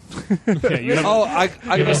shitty gun. okay, you have, Oh, I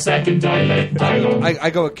Give a second dialogue. I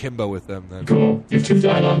go akimbo with them then. Cool. You have 2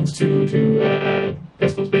 dialogues, two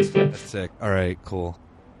pistols, basically. That's sick. All right, cool.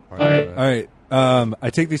 All right. All right. I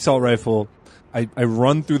take the assault rifle. I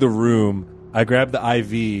run through the room. I grab the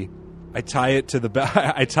IV. I tie it to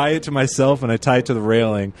I tie it to myself, and I tie it to the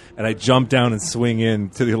railing, and I jump down and swing in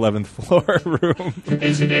to the 11th floor room.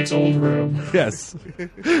 Into Nick's old room. Yes,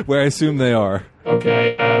 where I assume they are.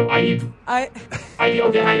 Okay, I need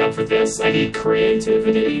okay, hang on for this. I need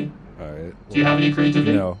creativity. All right. Do you have any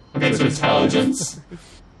creativity? No. Okay, so intelligence.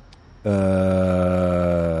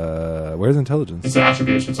 Where's intelligence? It's an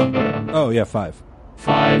attribution somewhere. Oh yeah, 5.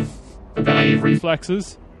 5. But then I need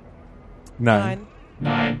reflexes. 9.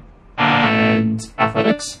 9. And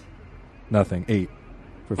athletics. Nothing. 8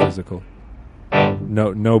 for physical. Oh.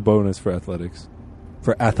 No bonus for athletics.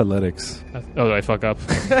 For athletics. Oh, did I fuck up?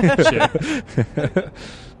 Shit.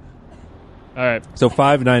 All right. So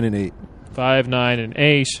 5, 9, and 8. 5, 9, and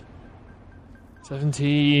 8.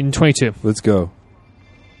 17, 22. Let's go.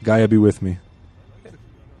 Gaia, be with me.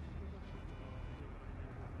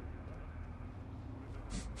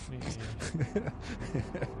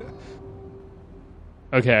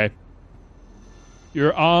 Okay.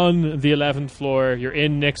 You're on the 11th floor. You're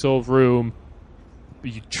in Nick's old room.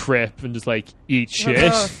 You trip and just eat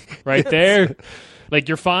shit right there.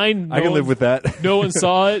 You're fine. I can live with that. No one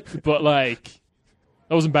saw it, but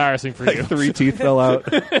that was embarrassing for you. 3 teeth fell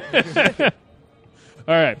out.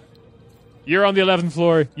 All right. You're on the 11th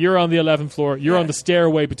floor. You're on the 11th floor. You're on the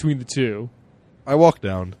stairway between the two. I walk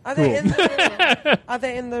down. Are they in the room? Are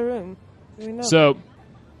they in the room? Do we know? So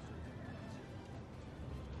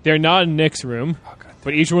they're not in Nick's room,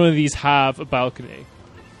 but each one of these have a balcony.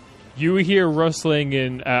 You hear rustling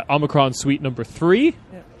in Omicron suite number 3,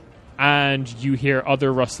 and you hear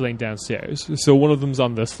other rustling downstairs. So one of them's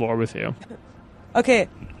on this floor with you. Okay,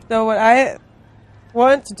 so what I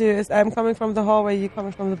want to do is I'm coming from the hallway, you're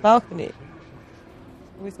coming from the balcony.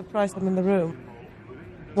 We surprised them in the room.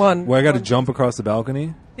 Well, I got to jump across the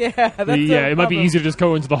balcony? Yeah, that's it might be easier to just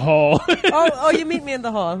go into the hall. you meet me in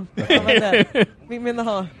the hall. How about that? Meet me in the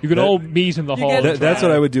hall. You can all meet in the You hall. get- That's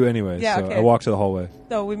what I would do anyway. Yeah, so okay. I walk to the hallway.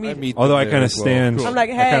 So we meet. Although I kind of stand. I'm like,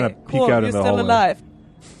 I hey, kind of peek cool, out you're in the still hallway. alive.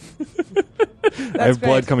 I have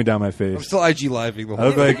blood great. coming down my I'm face. still IG living the I whole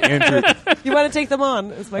look like Andrew. You want to take them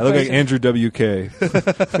on? Is my I look like question. Andrew WK.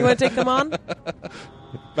 You want to take them on?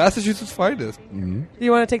 Massachusetts finest. Do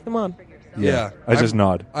you want to take them on? Yeah. I just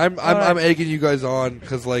nod. I'm egging you guys on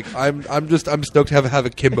because I'm stoked to have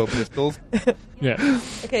akimbo pistols. Yeah.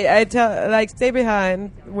 Okay, I tell stay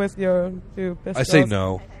behind with your 2 pistols. I say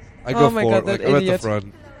no. I go Oh my God, forward. that I'm at the idiot.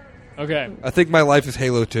 front. Okay. I think my life is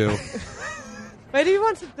Halo 2. Why do you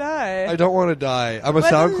want to die? I don't want to die. I'm a Well,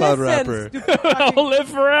 then SoundCloud listen, rapper. stupid fucking- I'll live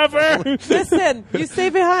forever. Listen, you stay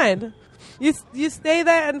behind. You stay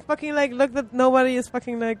there and fucking look that nobody is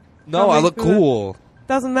fucking No, I coming look through the- cool.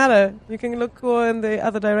 Doesn't matter. You can look cool in the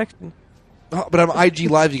other direction. Oh, but I'm IG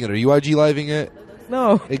living it. Are you IG living it?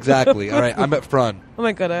 No. Exactly. All right, I'm at front. Oh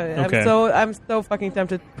my god, Okay. I'm so fucking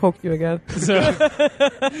tempted to poke you again. So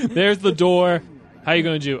there's the door. How you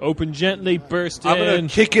going to do? Open gently, burst I'm in. gonna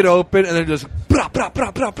kick it open and then just brah brah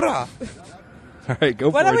brah brah brah. All right, go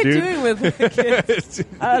What for are we it, dude. doing with the kids?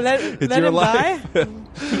 Let It's him your die?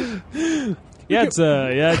 life.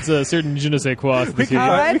 Yeah, it's a certain je ne sais quoi. We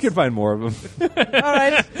can find more of them. All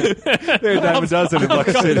right. There's a dime a dozen in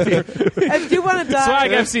Luxcity. If you want to die,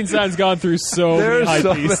 Swag Epstein Sound's gone through so many high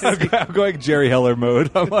pieces. I'm going Jerry Heller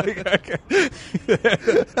mode. I'm like, okay.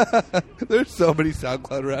 There's so many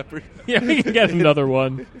SoundCloud rappers. Yeah, we can get another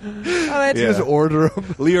one. all right. Yeah. Just order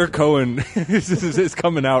them. Lear Cohen is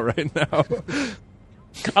coming out right now.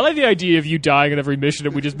 I like the idea of you dying in every mission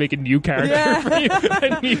and we just make a new character for you,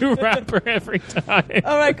 a new rapper every time.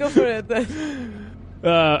 All right, go for it then.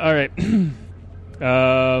 All right.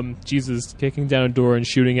 Jesus, kicking down a door and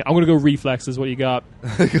shooting it. I'm going to go reflexes. What you got?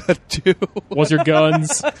 I got 2. What's your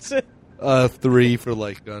guns? 3 for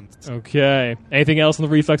light guns. Okay. Anything else on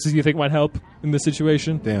the reflexes you think might help in this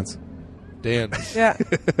situation? Dance. Dance. Yeah.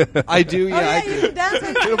 I do, yeah. Oh, yeah, I you do. can dance.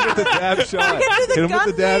 Hit him with the dab shot. Get to the Hit him with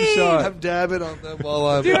the dab gun shot. I'm dabbing on them while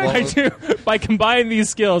I'm... Dude, I do. By combining these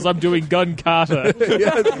skills, I'm doing gun kata.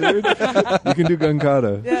 Yes, dude. You can do gun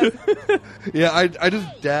kata. Yeah. Yeah, I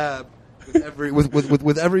just dab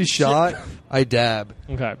with every shot. I dab,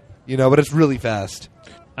 Okay. you know, but it's really fast.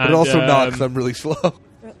 But And, also not because I'm really slow.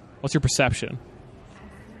 What's your perception?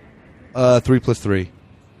 3 plus 3.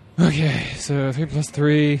 Okay, so 3 plus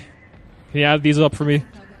 3. Can you add these up for me?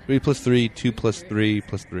 3 plus 3, 2 plus 3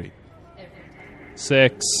 plus 3.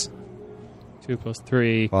 6. 2 plus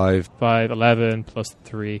 3. 5. 5, 11, plus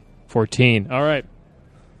 3, 14. All right.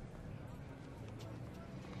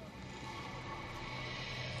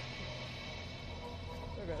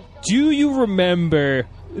 Do you remember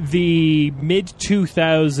the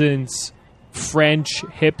mid-2000s French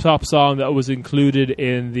hip-hop song that was included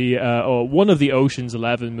in the one of the Ocean's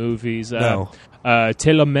 11 movies? No.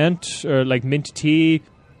 Telament, or like Mint Tea.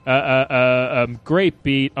 Great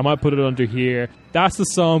beat. I might put it under here. That's the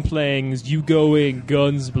song playing as you going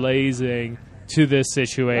guns blazing to this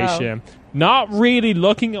situation. Wow. Not really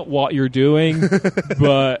looking at what you're doing,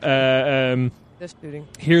 but Just shooting.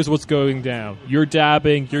 here's what's going down. You're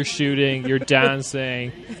dabbing, you're shooting, you're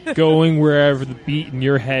dancing, going wherever the beat in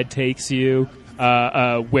your head takes you,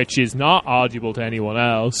 which is not audible to anyone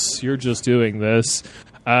else. You're just doing this.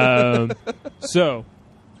 So,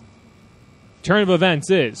 turn of events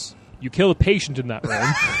is you kill a patient in that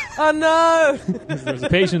room. Oh no! There's a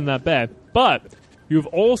patient in that bed. But you've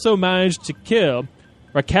also managed to kill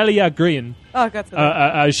Raquelia Green Oh, got to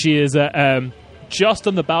as she is just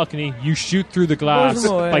on the balcony. You shoot through the glass.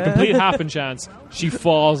 By complete happen chance, she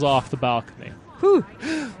falls off the balcony. Whew.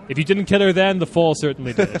 If you didn't kill her then, the fall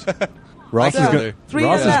certainly did. Ross I is got gonna her. 3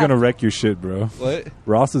 Ross is left. gonna wreck your shit, bro. What?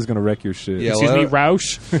 Ross is gonna wreck your shit. Yeah, Excuse well, me,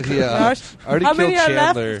 Roush? Yeah. Gosh. I already How killed many are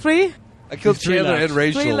Chandler. left? 3? I killed There's 3 Chandler left. and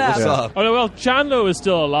Rachel. 3 left. What's up? Oh, no, well, Chandler is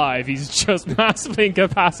still alive. He's just massively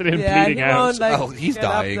incapacitated and Yeah, bleeding he won't, out. like, Oh, he's get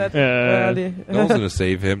up dying. that Yeah. early. No one's going to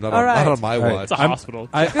save him. Not, All on, right. not on my All right. watch. It's a hospital.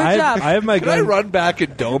 I Good job. I have my Can I gun. run back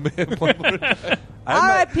and dome him one more time?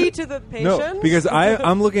 R.I.P. to the patient. No, because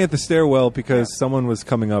I'm looking at the stairwell because someone was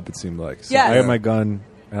coming up. It seemed like. So Yes. I have my gun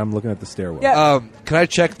and I'm looking at the stairwell. Yeah. Can I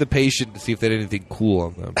check the patient to see if they had anything cool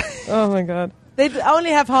on them? Oh my god. They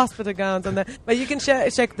only have hospital gowns on there, but you can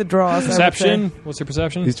check the drawers. I would Perception? say. What's your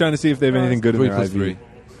perception? He's trying to see if they have anything good in 3 their plus IV. 3.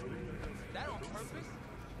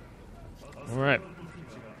 All right.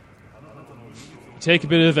 Take a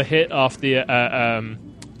bit of a hit off the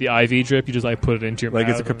IV drip. You just like put it into your Like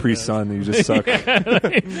mouth. it's a Capri Sun and you just suck. All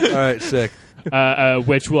right, sick.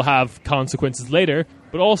 Which will have consequences later.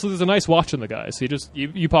 But also, there's a nice watch on the guy, so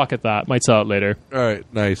you pocket that. Might sell it later. All right,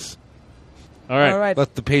 nice. All right. All right.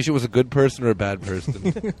 But the patient was a good person or a bad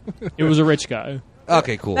person? It was a rich guy.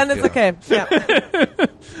 Okay, cool. Then it's Yeah. okay. Yeah.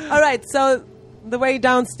 All right. So the way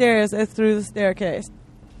downstairs is through the staircase.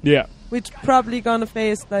 Yeah. We're probably gonna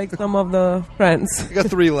face like some of the friends. I got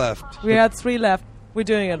 3 left. We had 3 left. We're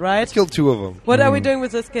doing it, right? Killed 2 of them. What are we doing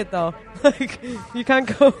with this kid, though? Like, you can't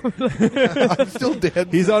go. I'm still dead.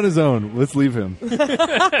 He's on his own. Let's leave him.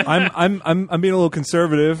 I'm being a little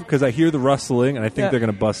conservative because I hear the rustling and I think Yeah. they're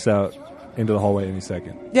gonna bust out into the hallway any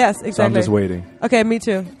second. Yes, So I'm exactly. just waiting. Okay, me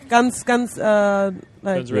too. Guns.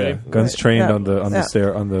 Like, Guns ready? Guns trained Yeah. on the Yeah.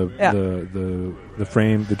 stair on the Yeah. the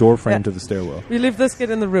frame, the door frame Yeah. to the stairwell. We leave this kid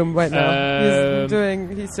in the room right now.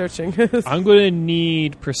 He's searching. I'm going to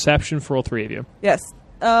need perception for all 3 of you. Yes.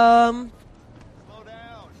 9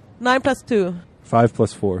 plus 2. 5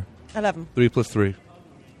 plus 4. 11. 3 plus 3.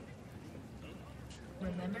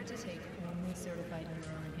 Remember to take only certified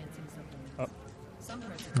neuron-enhancing supplements.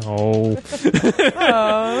 Oh.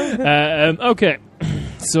 Okay.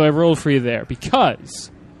 So I rolled for you there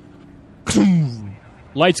because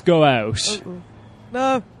lights go out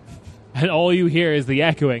No. and all you hear is the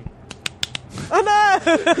echoing. Oh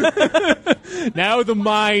no! Now the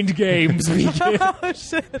mind games begin. Oh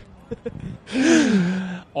shit!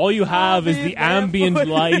 All you have is the ambient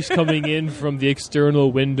light coming in from the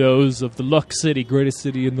external windows of the Luxcity, greatest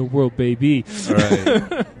city in the world, baby. All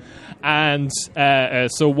right. And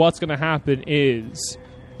so what's going to happen is,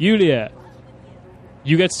 Yulia,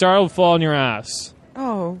 you get startled, fall on your ass.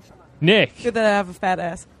 Oh, Nick, good that I have a fat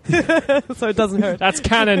ass, so it doesn't hurt. that's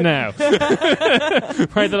canon now.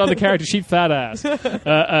 Write that on the character sheet, fat ass.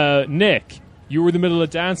 Nick, you were in the middle of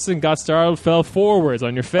dancing, got startled, fell forwards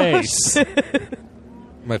on your face.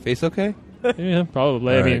 My face okay? Yeah,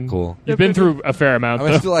 probably. All I right, mean, cool. You've been through a fair amount.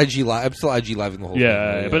 I'm though. still IG live. I'm still IG living the whole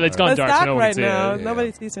Yeah, thing. but it's gone It's dark. So dark no one right can see now. it.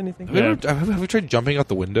 Nobody sees anything. Have we tried jumping out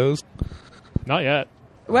the windows? Not yet.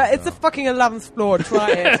 Well, it's the fucking 11th floor.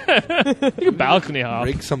 Try it. You can balcony hop.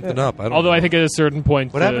 Break something up. I don't Although know. I think at a certain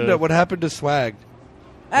point, What happened to Swag?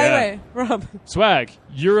 Anyway, Rob. Swag,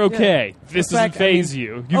 you're okay. This Swag, doesn't phase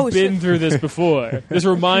you. You've Oh, been shit. through this before. This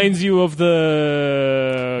reminds you of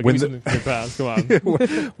the. When Give me something from your past. Come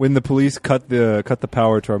on. When the police cut the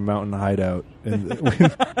power to our mountain hideout, and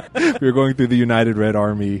when we were going through the United Red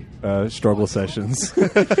Army struggle sessions.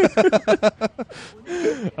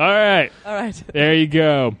 All right. All right. There you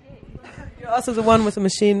go. You're also the one with the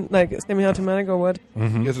machine, like semi-automatic or what?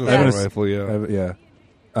 Mm-hmm. Yes, I have a a- rifle. Yeah.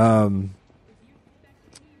 Yeah.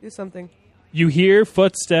 Do something. You hear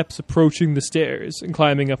footsteps approaching the stairs and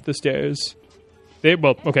climbing up the stairs.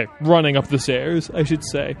 Running up the stairs, I should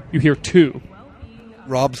say. You hear two.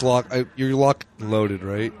 Rob's lock. You're locked and loaded,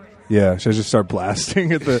 right? Yeah. Should I just start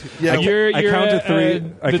blasting at the? Yeah. I count to three.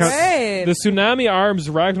 Great. The Tsunami Arms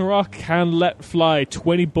Ragnarok can let fly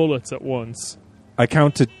 20 bullets at once. I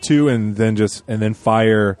count to 2 and then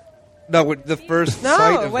fire. No, with the first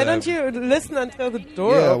sight No, of why them. don't you listen until the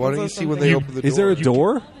door Yeah, opens why don't or you see when something? they open the door? Is there a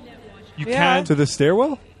door You Yeah. can't. to the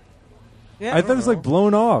stairwell? Yeah. I thought it was like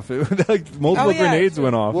blown off. Like multiple Oh, yeah. grenades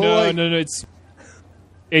went off. Well, No,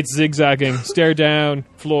 it's zigzagging. Stare down,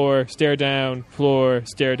 floor, stare down, floor,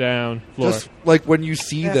 stare down, floor. Just like when you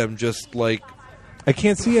see them, just like. I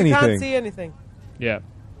can't see You anything. can't see anything. Yeah.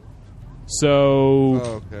 So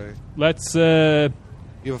Oh, okay. let's. You have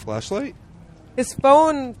a flashlight? His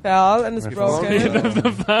phone fell and it's My broken.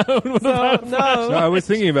 phone? So, no. No, I was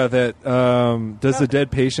thinking about that. Does the dead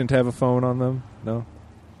patient have a phone on them? No.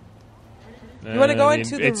 You wanna go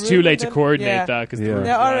into the It's room too late and to then- coordinate yeah. that because Yeah.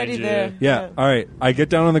 They're already there. Yeah. All right. I get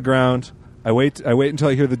down on the ground. I wait until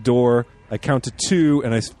I hear the door. I count to 2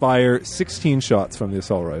 and I fire 16 shots from the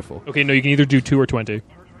assault rifle. Okay, no, you can either do 2 or 20.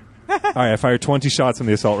 All right. I fire 20 shots from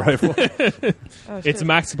the assault rifle. Oh, It's a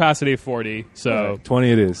max capacity of 40, so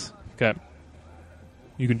 20 it is. okay.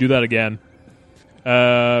 You can do that again.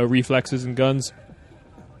 Reflexes and guns.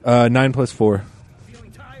 9 plus 4.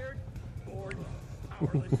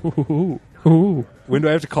 Ooh. When do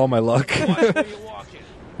I have to call my luck?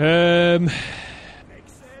 You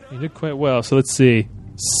did quite well. So let's see.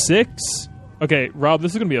 6. Okay, Rob,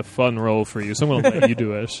 this is going to be a fun roll for you, so I'm going to let you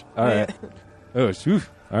do it. All right. Oh, whew.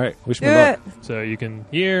 All right. Wish Do me luck. it. So you can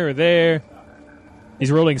here or there.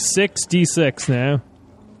 He's rolling 6d6 now.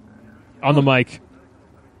 On the mic.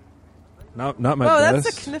 Not my Oh, best.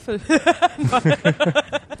 that's a kniffle.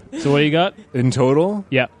 So what do you got? In total,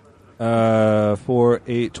 Yeah. 4,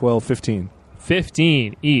 8, 12, 15.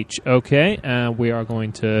 15 each. Okay, and we are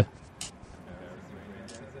going to...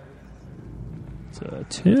 So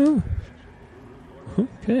 2.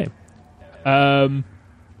 Okay.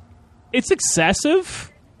 It's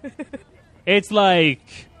excessive. It's like...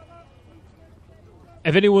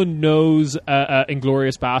 If anyone knows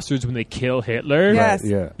Inglourious Bastards when they kill Hitler... Yes.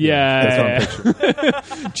 Yeah. Yeah. That's what I'm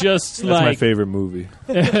picturing. Just That's my like... favorite movie.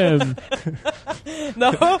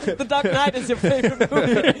 No, The Dark Knight is your favorite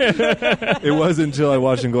movie. It was until I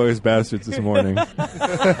watched Inglourious Bastards this morning. You're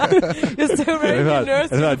still wearing the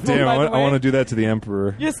nurse I thought, uniform, damn, by the I way. want to do that to the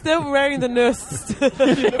Emperor. You're still wearing the nurse.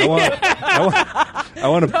 I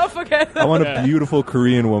want Don't forget that. I want a beautiful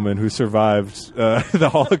Korean woman who survived the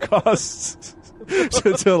Holocaust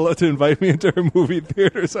to invite me into her movie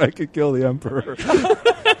theater so I could kill the Emperor.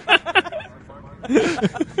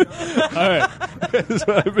 All right. That's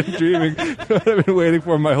what I've been dreaming. What I've been waiting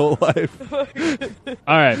for my whole life. All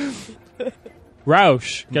right.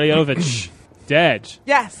 Rausch Galyanovich, dead.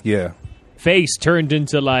 Yes. Yeah. Face turned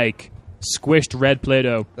into like squished red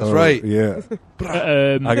Play-Doh. That's right. Yeah.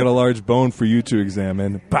 I got a large bone for you to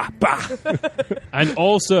examine. Bah, bah. And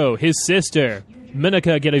also his sister,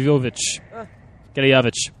 Minika Galyavich.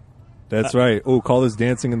 That's right. Oh, call this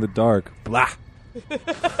dancing in the dark. Blah.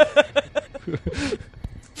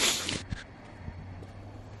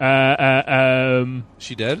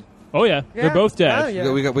 She dead? Oh yeah, they're both dead. Oh, yeah.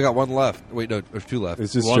 We got one left. Wait, no, there's two left.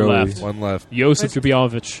 It's just One Joey, left. One left. Josip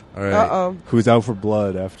Ljubijovic. All right. Uh-oh. who's out for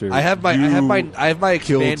blood after. I have my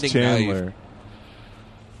killed expanding Chandler. knife.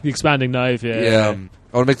 The expanding knife. Yeah. Yeah.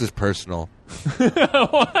 I want to make this personal.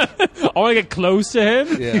 I want to get close to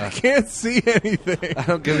him. Yeah. Can't see anything. I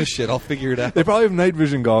don't give a shit. I'll figure it out. They probably have night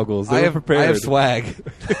vision goggles. They were prepared. I have swag.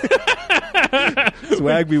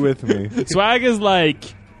 Swag be with me. Swag is like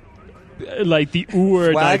the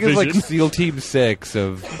Ur Swag night is like vision. SEAL Team 6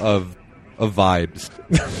 of vibes.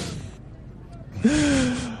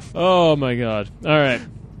 Oh my god. All right.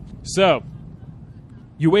 So,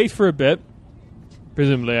 you wait for a bit.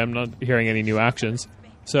 Presumably, I'm not hearing any new actions.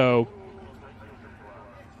 So,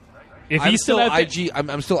 if I'm he's still out there,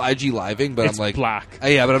 I'm still IG living, but it's I'm like black.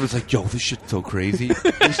 Yeah, but I'm just like, yo, this shit's so crazy.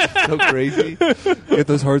 This shit's so crazy. Get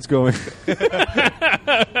those hearts going. You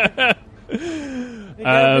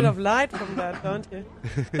get a bit of light from that, don't you?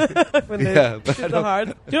 When Yeah, they but shoot the heart.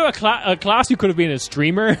 You know, a class you could have been a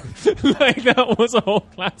streamer. Like, that was a whole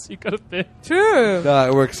class you could have been. True. No,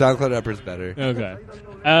 it works. SoundCloud Upper's better. Okay.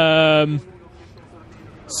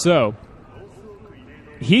 So,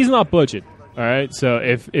 he's not budging. All right. So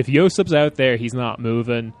if Josip's out there, he's not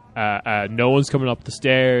moving. No one's coming up the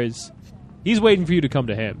stairs. He's waiting for you to come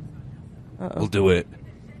to him. We'll do it.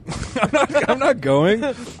 I'm not going.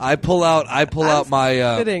 I pull out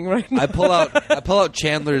my Sitting right now. I pull out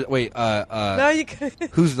Chandler's. Wait, No, you can.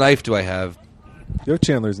 whose knife do I have? You have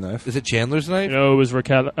Chandler's knife. Is it Chandler's knife? No, it was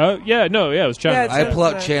Raquel. Oh, yeah, no, yeah, it was Chandler. Yeah, I pull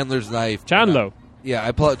out Right. Chandler's knife. Chandlo. Yeah,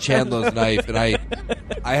 I pull out Chandler's knife, and I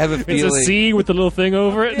have a It's feeling. a C with the little thing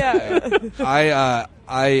over it. Yeah.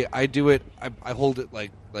 I do it. I hold it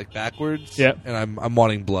like backwards. Yep. And I'm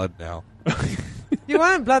wanting blood now. You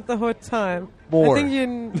want blood the whole time. More. I think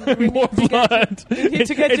we More need to get blood. you need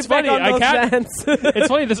to get It's you back funny, on I those can't- Zans. It's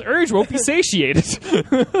funny, this urge won't be satiated.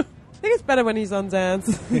 I think it's better when he's on Zans.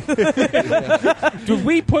 Did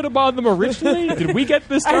we put him on them originally? Did we get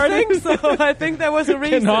this I started? think so. I think there was a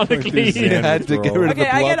reason. Canonically. You had to get rid of Okay,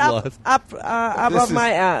 the I get bloodlust. up This of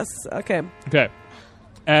my ass. Okay. Okay.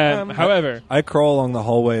 However, I crawl along the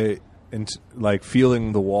hallway and like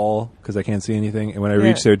feeling the wall because I can't see anything. And when I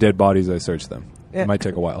reach their dead bodies, I search them. Yeah. It might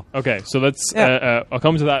take a while. okay, so let's. Yeah. I'll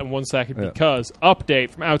come to that in 1 second Yeah. because update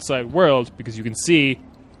from outside world because you can see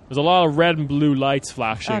there's a lot of red and blue lights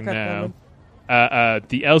flashing Okay, now.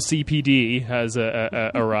 The LCPD has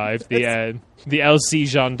arrived. The LC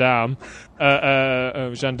gendarme,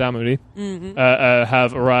 gendarmerie,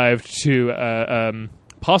 have arrived to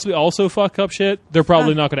possibly also fuck up shit. They're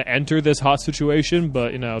probably not going to enter this hot situation,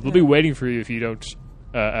 but they'll be waiting for you if you don't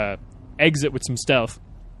exit with some stealth.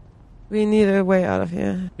 We need a way out of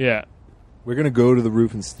here. Yeah. We're gonna go to the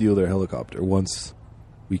roof and steal their helicopter once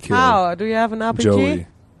we kill How? Do you have an RPG? Joey.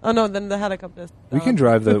 Oh no, then the helicopter's We can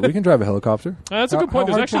drive a helicopter. That's a good point.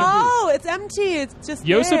 There's hard actually Oh, it's empty. It's just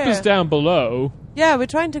Josip there. is down below. Yeah, we're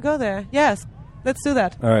trying to go there. Yes. Let's do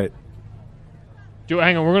that. All right.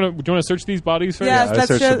 Hang on. Do you want to search these bodies first? Yes, I let's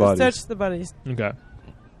searched the bodies. search the bodies. Okay.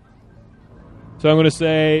 So I'm gonna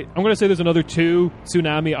say there's another 2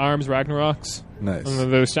 Tsunami Arms Ragnaroks. Nice.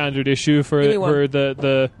 Another standard issue for Give me one.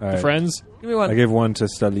 the All right. friends. Give me one. I gave one to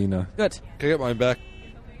Stalina. Good. Can I get mine back?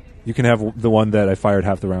 You can have the one that I fired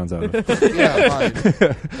half the rounds out of. Yeah, fine.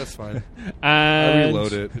 That's fine. I And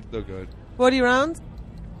reload it. It's no good. 40 rounds?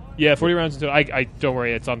 yeah, 40 rounds into I don't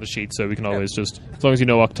worry, it's on the sheet, so we can always just as long as you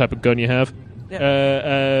know what type of gun you have.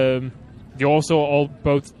 You also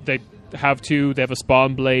they have 2. They have a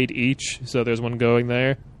spawn blade each, so there's one going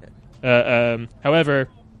there. However,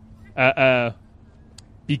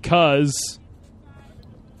 because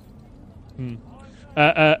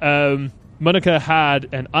Monica had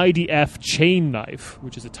an IDF chain knife,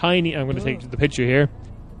 which is a tiny. I'm going to take the picture here,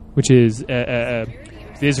 which is the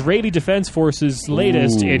Israeli Defense Forces'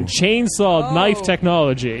 latest in chainsaw knife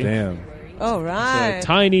technology. Damn. Oh, A right.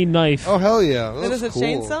 tiny knife. Oh hell yeah! That is a cool.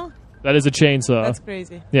 chainsaw? That is a chainsaw. That's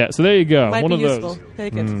crazy. Yeah, so there you go. Might One be of useful. those.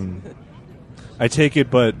 Take it. I take it,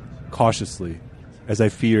 but cautiously, as I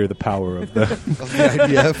fear the power of the Of the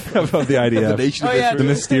IDF. of the IDF, The Nation of Oh, yeah. the Israel.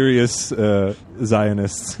 mysterious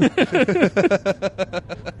Zionists.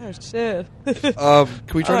 Oh, shit.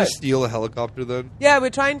 Can we try Alright. to steal a helicopter then? Yeah, we're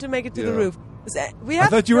trying to make it to the Yeah. roof. We I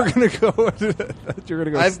have thought you were gonna go. I thought you were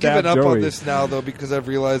gonna go. I've stab given up Joey. on this now though because I've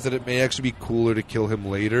realized that it may actually be cooler to kill him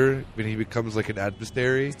later when he becomes like an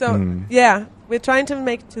adversary. So, yeah, we're trying to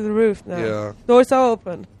make it to the roof now. Yeah. Doors are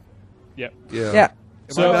open. Yep. Yeah. Yeah. Am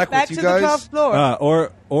So- I back Back with to you the guys? 12th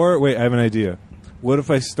floor. Or wait, I have an idea. What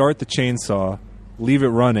if I start the chainsaw, leave it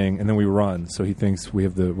running, and then we run? So he thinks we're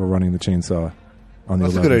running the chainsaw on the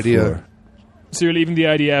That's a 11th good idea. floor. So you're leaving the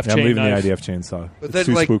IDF Yeah, chain I'm leaving knife. the IDF chainsaw. But It's then,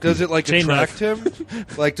 too like, spooky. does it like Chain attract him?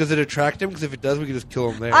 Like, does it attract him? Because if it does, we can just kill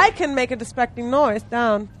him there. I can make a distracting noise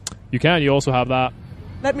down. You can. You also have that.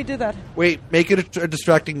 Let me do that. Wait, make it a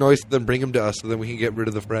distracting noise, then bring him to us, so then we can get rid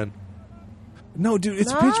of the friend. No, dude,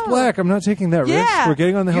 it's No. pitch black. I'm not taking that risk. Yeah. We're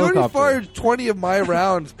getting on the You already helicopter. fired 20 of my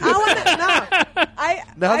rounds. I want to. No.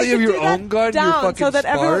 Now that you have should your do that own gun, you're down, fucking so that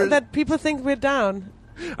smart. that people think we're down.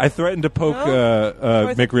 I threatened to poke No?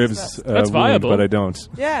 McRib's That's wound, viable. but I don't.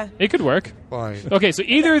 Yeah. It could work. Fine. Okay, so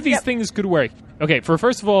either of these Yep. things could work. Okay, for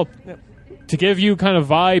first of all, Yep. to give you kind of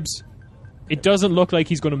vibes, it doesn't look like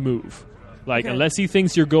he's going to move. Like, Okay. unless he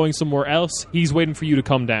thinks you're going somewhere else, he's waiting for you to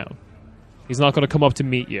come down. He's not going to come up to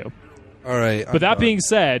meet you. All right. But that being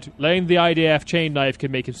said, laying the IDF chain knife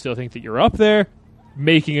can make him still think that you're up there.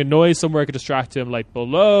 Making a noise somewhere could distract him, like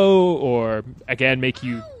below, or again make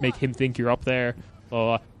him think you're up there.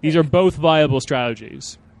 These are both viable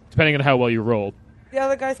strategies, depending on how well you roll. The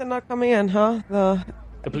other guys are not coming in, huh? The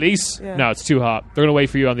police? Yeah. No, it's too hot. They're gonna wait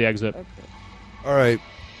for you on the exit. Okay. All right.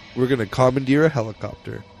 We're going to commandeer a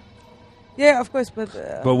helicopter. Yeah, of course, but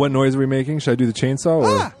But what noise are we making? Should I do the chainsaw? Or?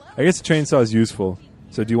 Ah! I guess the chainsaw is useful.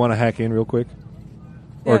 So do you want to hack in real quick?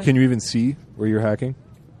 Or Yeah. can you even see where you're hacking?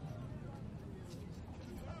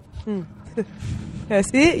 yeah,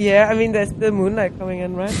 see, yeah. I mean, there's the moonlight coming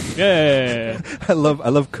in, right? Yeah. I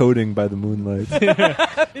love coding by the moonlight.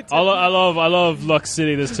 I love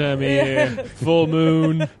Luxcity this time of year. Full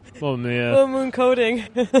moon. Oh man. Full moon coding.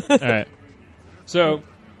 All right. So,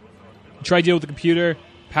 try to deal with the computer.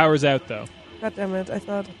 Power's out though, God damn it! I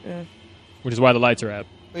thought. Yeah. which is why the lights are out.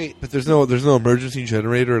 Wait, but there's no emergency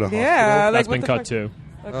generator at a Yeah, hospital? like, That's what been the cut fuck? too.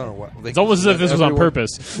 Oh, wow. It's almost as if this was on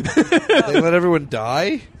purpose. They let everyone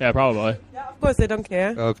die? Yeah, probably. Yeah, of course they don't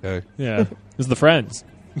care. Okay. Yeah, this is the friends.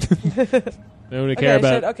 They don't really care Okay,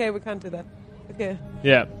 about. shit, okay, we can't do that. Okay,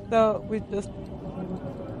 Yeah. so we just.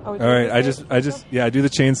 All right, I do the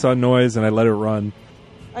chainsaw noise and I let it run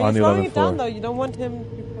Are on you the slowing 11th it down floor. though? You don't want him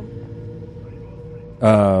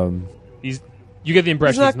to You get the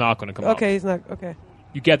impression He's he's not going to come up. Okay, he's not. Okay.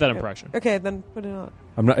 You get that impression. Okay, then put it on.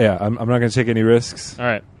 I'm not going to take any risks. All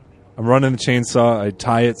right. I'm running the chainsaw. I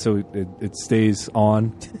tie it so it stays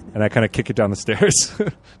on, and I kind of kick it down the stairs.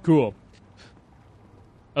 Cool.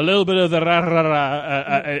 A little bit of the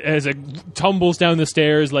ra-ra-ra as it tumbles down the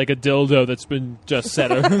stairs like a dildo that's been just set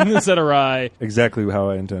awry. Exactly how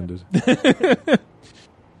I intended.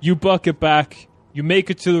 You buck it back. You make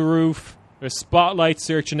it to the roof. There's spotlights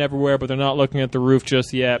searching everywhere, but they're not looking at the roof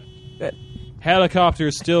just yet. Good. Helicopter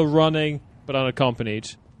is still running, but unaccompanied.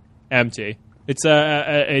 Empty. It's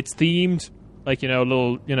themed, like,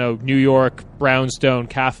 little, New York brownstone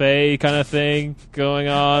cafe kind of thing going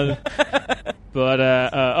on. But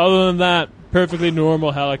other than that, perfectly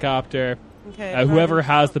normal helicopter. Okay. Whoever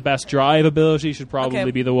has the best drive ability should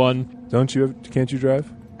probably be the one. Can't you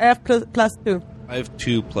drive? I have plus 2. I have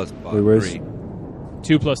 2 plus Wait, where's- 3.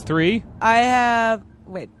 2 plus 3. I have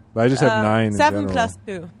I just have 9 in 7 general. plus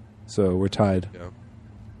 2. So we're tied. Yeah.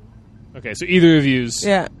 Okay, so either of you's.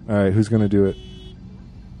 Yeah. All right, who's going to do it?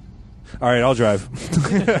 All right, I'll drive.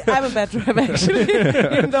 I'm a bad driver actually,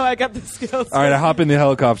 even though I got the skills. All right, I hop in the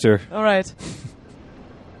helicopter. All right.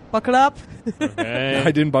 Buckle up. Okay.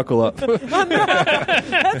 I didn't buckle up.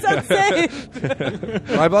 That's unsafe.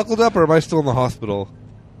 Am I buckled up or am I still in the hospital?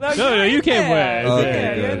 No, you came there. with. Okay,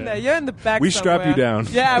 Yeah, good. you're in there. You're in the back. We strap you somewhere. down.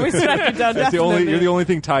 Yeah, we strap you down. You're the only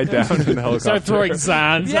thing tied down in the helicopter. Start throwing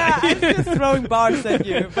sand. Yeah, I'm just throwing bars at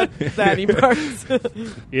you, but Danny bars. Party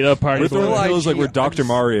We're throwing Still pills like IG. we're Dr.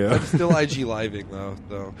 Mario. I'm still IG living though.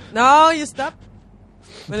 So. No, you stopped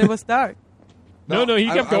when it was dark. No, he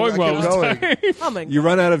kept going while it was going. dark. Oh my god. You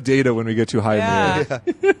run out of data when we get too high in the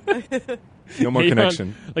air. Yeah. No more He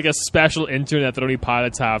connection. found, like a special internet that only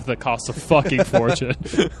pilots have that costs a fucking fortune.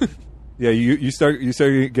 Yeah, you start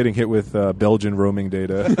getting hit with Belgian roaming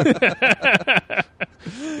data,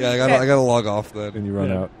 Yeah, I gotta log off then. and you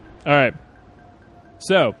run out. All right.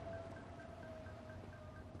 So,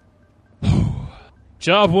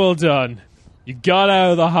 job well done. You got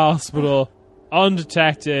out of the hospital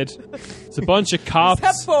undetected. It's a bunch of cops.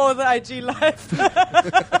 Except for the IG life.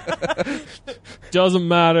 Doesn't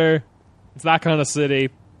matter. It's that kind of city.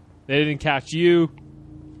 They didn't catch you.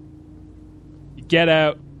 You get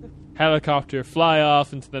out. Helicopter, fly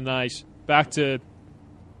off into the night. Back to,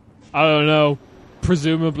 I don't know.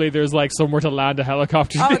 Presumably there's like somewhere to land a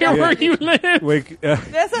helicopter near no. where you live. Wait, Do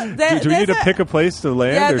we need to pick a place to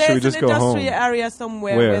land, or should we just go home? There's an industrial area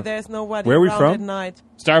somewhere Where? where there's nobody Where are we around from? at night.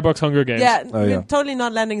 Starbucks Hunger Games. Yeah, Oh, we're yeah. totally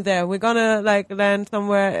not landing there. We're gonna land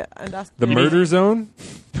somewhere and ask. The murder zone?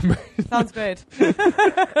 Sounds great.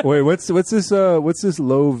 Wait, what's this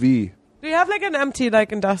low V? Do you have like an empty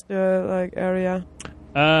like industrial like area?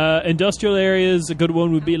 Industrial areas, a good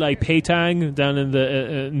one would be like Peitang down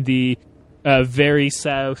in the very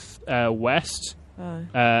south west,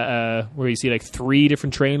 where you see like 3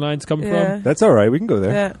 different train lines coming from. That's all right. We can go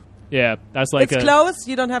there. Yeah. Yeah, that's like it's close.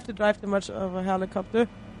 You don't have to drive too much of a helicopter.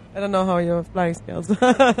 I don't know how your flying skills.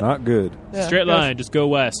 Not good. Yeah, straight line. Just go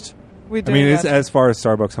west. We do I mean, it's that. as far as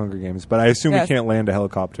Starbucks Hunger Games, but I assume Yes. we can't land a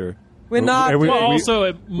helicopter. We're not. We, Well, we- also,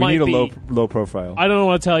 it we might need a be. low profile. I don't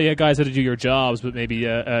want to tell you guys how to do your jobs, but maybe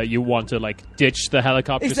you want to like ditch the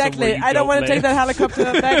helicopter. Exactly. somewhere you I don't want to take that land.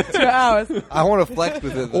 helicopter back 2 hours. I want to flex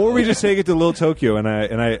with it. Or we just take it to Little Tokyo and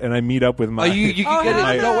I meet up with my. You can Oh, get hell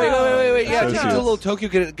it. no. No, wait. Yeah, take it to Associates. Little Tokyo.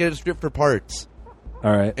 Get it stripped for parts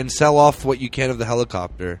All right. and sell off what you can of the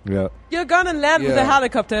helicopter. Yeah. You're gonna land with Yeah. a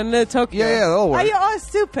helicopter in Tokyo. Yeah, that'll work. Are you all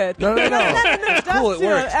stupid? No. You're gonna land in an Cool, it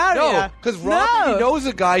industrial works. area. No, because Rob No. knows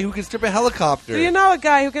a guy who can strip a helicopter. Do you know a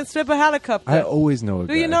guy who can strip a helicopter? I always know a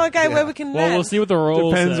guy. Do you know a guy where we can Well, land? we'll see what the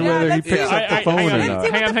rolls. Depends say. whether he let's picks see. up the I- phone hang or on. Let's not. see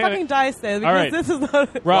what Hang the on, hang on. fucking dice says, because All right. this is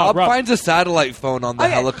not... Rob Rob. finds a satellite phone on the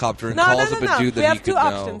Okay. helicopter and No, calls no, up no. a dude We that have he 2 could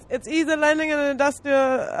options. know. It's either landing in an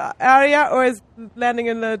industrial area or it's landing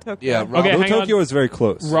in Tokyo. Yeah, Rob. Okay, Little hang on. Tokyo is very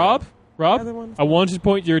close. Rob, Other ones. I want to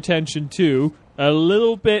point your attention to a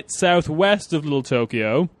little bit southwest of Little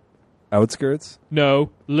Tokyo. Outskirts. No,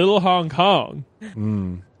 Little Hong Kong.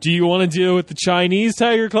 Do you want to deal with the Chinese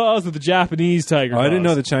tiger claws or the Japanese tiger Oh, claws? I didn't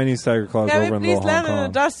know the Chinese tiger claws Can over we in please Little Hong land in an Kong.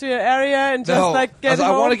 industrial area and just No, like get I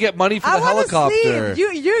home? want to get money for I the wanna helicopter.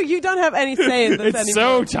 sleep. You don't have any say in this It's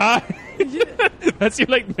anymore. so tired. That's your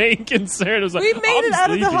like main concern. I was like, We made I'm it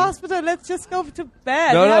out of the sleepy. hospital. Let's just go to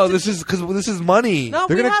bed. No, We have to- this is because this is money. No,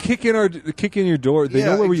 They're we gonna have, kick in your door. They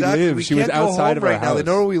Yeah, know where exactly. we live. We She was can't go outside home of our right now. house. They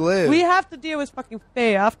know where we live. we have to deal with fucking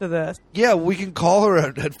Faye after this. Yeah, we can call her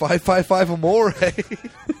at 555 Amore.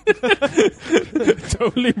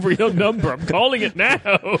 Totally real number. I'm calling it now.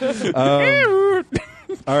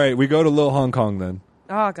 All right, we go to Little Hong Kong then.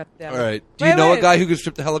 Oh, god damn it. All right. Do you Wait, know wait. a guy who can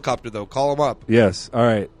strip the helicopter though? Call him up. Yes. All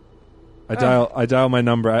right. I dial my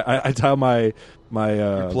number. I dial my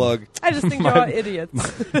Plug. I just think you're all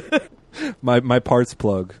idiots. my parts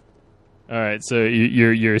plug. All right, so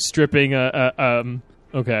you're stripping. Okay.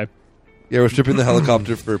 Yeah, we're stripping the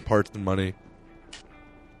helicopter for parts and money.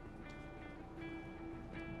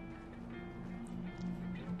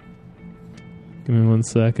 Give me 1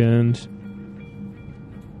 second.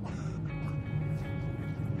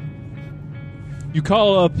 You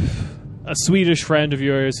call up a Swedish friend of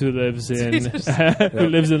yours who lives in who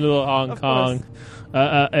lives in Little Hong Kong.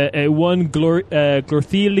 One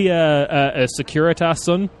Glorthelia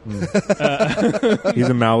Securitasson. He's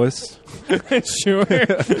a Maoist. Sure.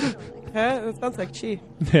 Huh? It sounds like chi.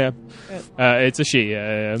 Yeah. It's a she.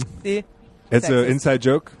 See? It's an Sexist. inside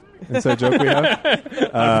joke. Inside joke we have. I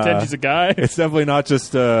pretend she's a guy. It's definitely not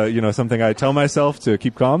just something I tell myself to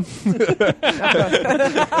keep calm.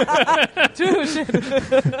 True shit.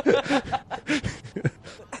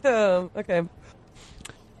 Okay.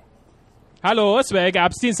 Hello, Swag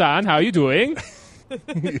Abstin-san. How are you doing?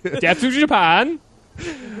 Death to Japan.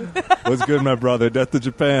 What's good, my brother? Death to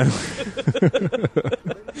Japan.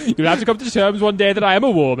 You'll have to come to terms one day that I am a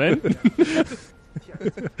woman.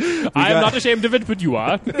 I am not ashamed of it, but you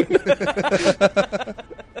are.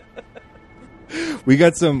 We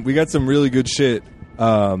got some really good shit.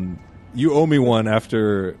 You owe me one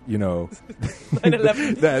after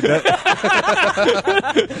 9/11.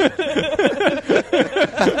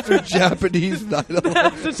 After Japanese 9/11.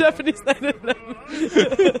 After Japanese 9/11.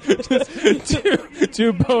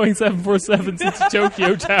 Two Boeing 747s into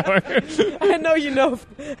Tokyo Tower. I know you know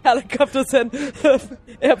helicopters and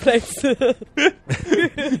airplanes. Two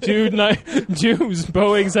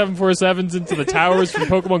Boeing 747s into the towers from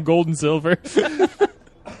Pokemon Gold and Silver.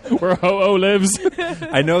 Where Ho-Oh lives.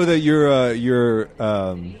 I know that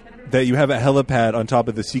that you have a helipad on top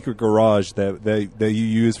of the secret garage that you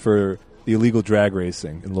use for the illegal drag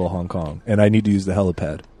racing in Little Hong Kong, and I need to use the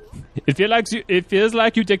helipad. It feels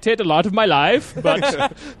like you dictate a lot of my life, but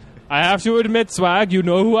I have to admit, Swag, you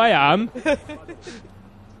know who I am.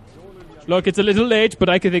 Look, it's a little late, but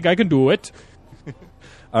I think I can do it.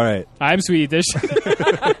 All right. I'm Swedish.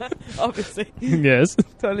 Obviously. Yes.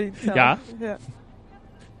 Totally. Yeah.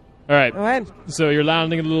 All right. All right. So you're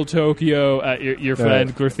landing in Little Tokyo at your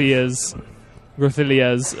friend Gorthilia's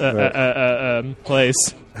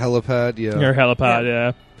place. Helipad, yeah. Your helipad,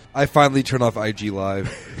 yeah. I finally turn off IG Live.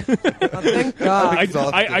 Thank God.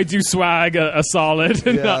 I do Swag a solid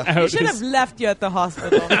and Yeah. not out. We should have left you at the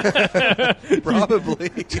hospital. Probably.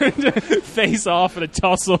 Face off in a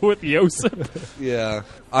tussle with Yosef. Yeah.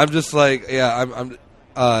 I'm just like, yeah, I'm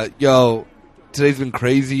yo, today's been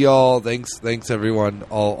crazy, y'all. Thanks everyone,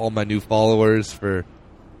 all my new followers for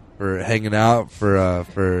hanging out,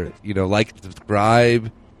 for like,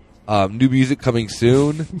 subscribe. New music coming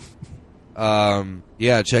soon.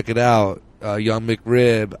 Yeah, check it out. Young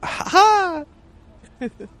McRib. Ha!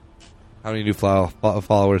 How many new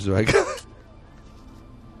followers do I got?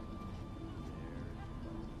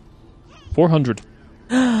 400.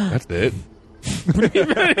 That's it.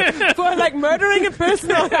 For like murdering a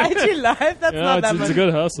person on IG Live, that's not that much. It's a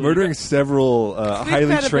good hustle. Murdering several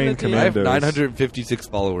highly trained credibility. I have commandos. 956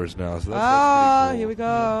 followers now, so that's pretty cool. Here we go.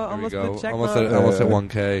 Almost There we the go. check Almost mark. at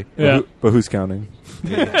 1K. Yeah. But who's counting?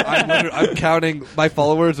 I'm counting. My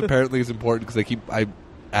followers apparently is important because I'm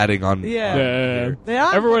adding on. Yeah. They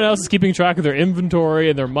are. Everyone else is keeping track of their inventory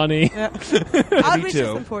and their money. Yeah. Outreach is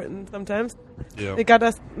too. important sometimes. Yeah. They got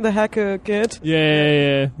us the hacker kid.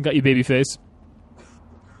 Yeah. Got you, baby face.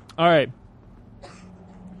 All right.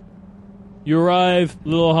 You arrive,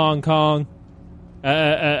 little Hong Kong.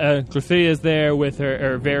 Clothia's there with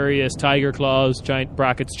her various tiger claws,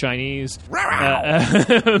 brackets Chinese.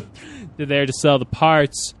 They're there to sell the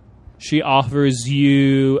parts. She offers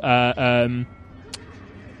you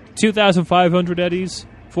 2,500 eddies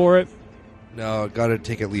for it. No, gotta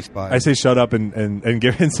take at least 5. I say shut up and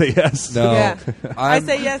give and say yes. No. Yeah. I I'm-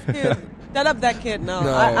 say yes too. Shut up, that kid. No,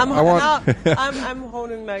 No, I'm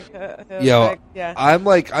holding like. Yo, yeah.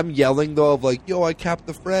 I'm yelling though of like, yo, I capped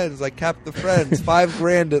the friends,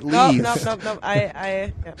 $5,000 at No, least. no.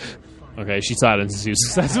 Yeah. Okay, she silences you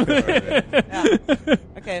successfully. Yeah.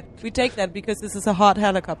 Okay, we take that because this is a hot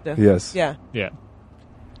helicopter. Yes. Yeah. Yeah.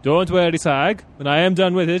 Don't worry, Sag. When I am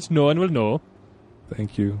done with it, no one will know.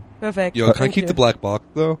 Thank you. Perfect. Yo, can I Thank keep you. the black box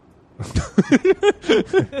though?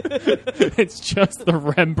 It's just the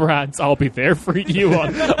Rembrandts. I'll be there for you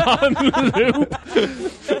on loop.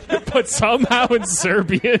 But somehow in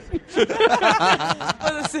Serbian. For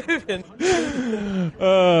the Serbian.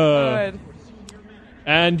 Alright.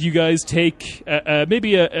 And you guys take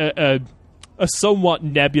maybe a somewhat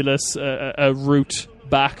nebulous route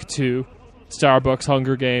back to Starbucks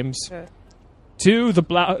Hunger Games. Okay. To the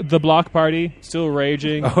block party, still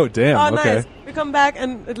raging. Oh, damn. Oh, okay. nice. We come back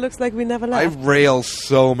and it looks like we never I left. rail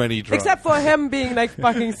so many drums. Except for him being like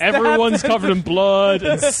fucking stabbed. Everyone's covered in blood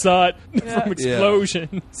and soot from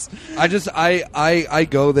explosions. I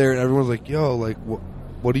go there and everyone's like, yo, like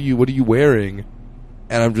what are you wearing?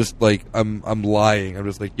 And I'm just like, I'm lying. I'm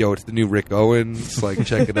just like, yo, it's the new Rick Owens. Like,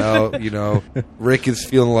 check it out. Rick is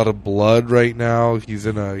feeling a lot of blood right now. He's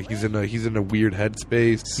in a weird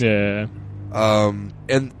headspace. Yeah.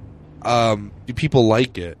 Do people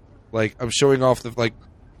like it? Like, I'm showing off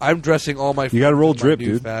I'm dressing all my. You gotta roll in my drip, new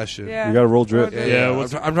dude. Fashion. Yeah. You gotta roll drip. Yeah,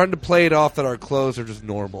 I'm trying to play it off that our clothes are just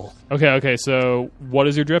normal. Okay, so what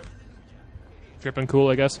is your drip? Drip and cool,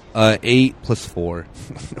 I guess. 8 plus 4.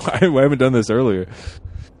 I haven't done this earlier.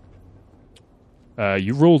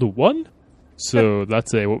 You rolled a 1, so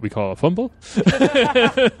that's what we call a fumble.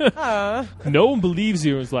 No one believes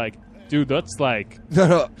you. It's like, dude, that's like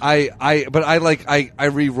No, I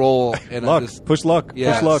re-roll and Luck. I'm just, Push luck.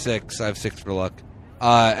 yeah, Push luck. 6. I have 6 for luck.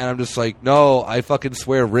 And I'm just like, no, I fucking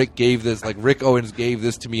swear Rick Owens gave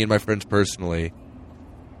this to me and my friends personally.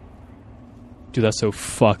 dude, that's so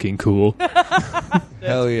fucking cool.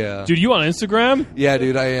 Hell yeah. Dude, you on Instagram? Yeah,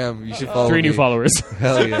 dude, I am. You should follow 3 me. new followers.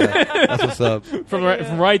 Hell yeah. That's what's up. from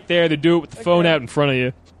right there, they do it with the phone out in front of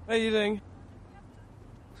you. What are you doing?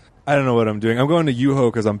 I don't know what I'm doing. I'm going to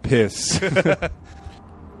Yuho because I'm pissed. But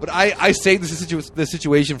I say this is the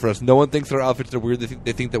situation for us. No one thinks our outfits are weird.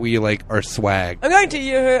 They think that we are swag. I'm going to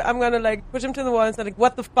you. I'm going to push him to the wall and say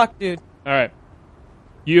what the fuck, dude? All right.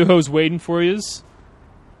 Yuho's waiting for you.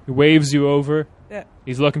 He waves you over. Yeah.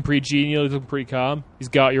 He's looking pretty genial. He's looking pretty calm. He's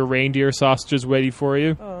got your reindeer sausages waiting for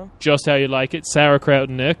you. Oh. Just how you like it. Sauerkraut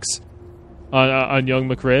and Nix on Young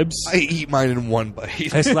McRibs. I eat mine in one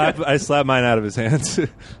bite. I slap mine out of his hands.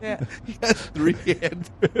 Yeah. He has 3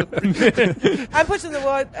 hands. I'm pushing the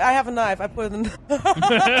wall. I have a knife. I put it in.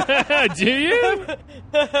 Do you?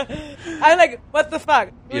 I'm what the fuck?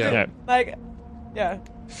 Yeah. Yeah.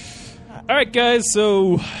 All right, guys.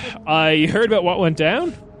 So I heard about what went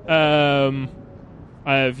down. You're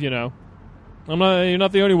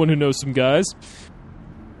not the only one who knows some guys.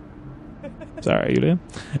 Sorry, Julian.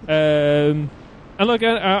 And look,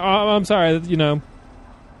 I'm sorry.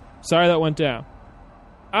 Sorry that went down.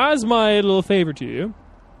 As my little favor to you,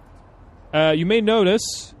 you may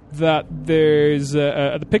notice that there's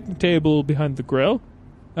at the picnic table behind the grill.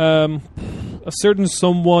 A certain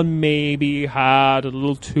someone maybe had a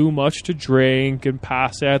little too much to drink and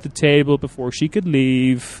passed out at the table before she could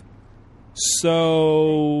leave.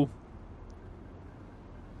 So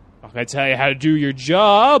I'm not going to tell you how to do your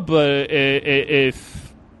job, but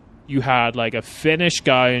if you had like a Finnish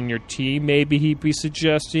guy on your team, maybe he'd be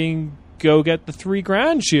suggesting go get the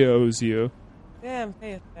 $3,000 she owes you. Damn,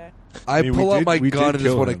 pay it there. I pull out my gun and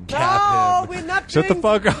just want to cap him. We're not Shut the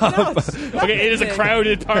fuck up. Okay, it is a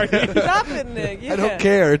crowded party. Stop it, Nick. Yeah. I don't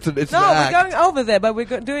care. It's an No, act. we're going over there, but we're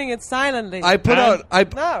doing it silently. I put out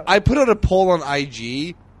No. I put out a poll on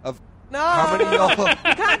IG of No. how many y'all You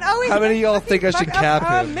can't always how many y'all fucking think I should fuck up cap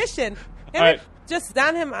our him? mission. Can Alright. we just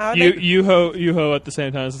stand him out? Yuho at the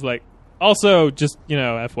same time is like, also, just,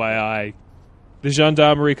 FYI, the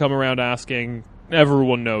gendarmerie come around asking,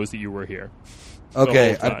 everyone knows that you were here.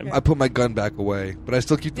 Okay, the whole time. I put my gun back away, but I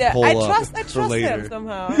still keep the Yeah, poll I up trust for later. him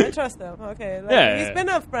somehow. I trust him. Okay, like, Yeah. he's been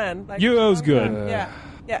a friend. Like, Yuho's good.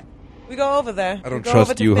 Yeah. We go over there. I don't We go over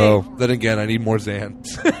trust to Yuho. Faye. Then again, I need more Xans.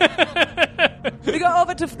 We go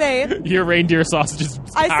over to Faye. Your reindeer sausage is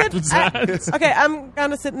packed with Zans. Okay, I'm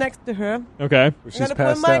gonna sit next to her. Okay. She's I'm gonna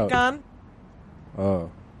passed put my out. gun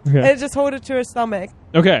Oh. and just hold it to her stomach.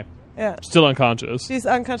 Okay. Yeah. Still unconscious. She's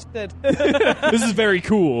unconscious. This is very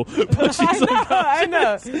cool. But she's I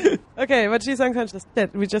know. Okay, but she's unconscious.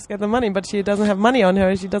 Shit, we just get the money, but she doesn't have money on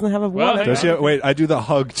her. She doesn't have a Well, wallet. Does she wait, I do the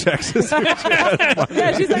hug checks.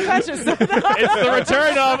 Yeah, she's unconscious. It's the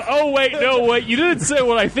return of, oh, wait, no, wait, you didn't say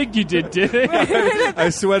what I think you did it?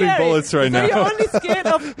 I'm sweating Scary. bullets right So now. you're only scared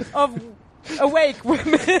of awake women.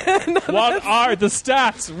 What are the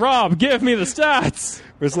stats? Rob, give me the stats.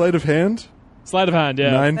 Where's sleight of hand? Sleight of hand,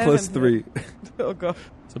 yeah. 9 plus 3. Oh, God.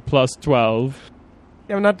 It's a plus 12.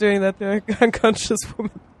 Yeah, I'm not doing that to an unconscious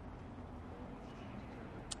woman.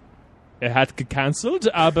 It had cancelled,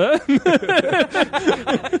 aber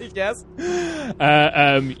Yes.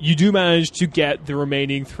 you do manage to get the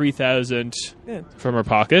remaining 3,000 Good. from her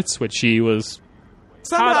pockets, which she was had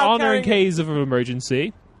Somehow on her in carrying- case of an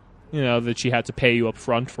emergency. That she had to pay you up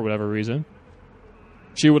front for whatever reason.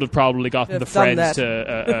 She would have probably gotten Should the have done friends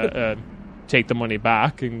that. to take the money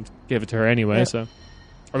back and give it to her anyway. Yeah. So,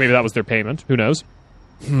 or maybe that was their payment. Who knows?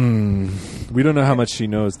 We don't know how much she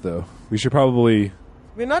knows, though. We should probably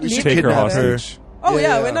We're not We should leaving take her kidnap her. hostage. Oh, Yeah, yeah,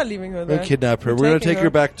 yeah. we're not leaving her We're there. gonna kidnap her. We're We're gonna taking take her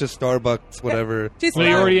back to Starbucks, whatever. She's Well,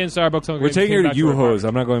 you're fine. already in Starbucks. We're taking her to U-Ho's.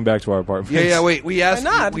 I'm not going back to our apartment. Yeah, wait. We asked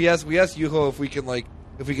not? Yuho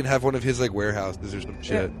if we can have one of his warehouses or some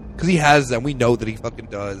shit because he has them. We know that he fucking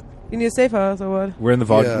does. You need a safe house or what? We're in the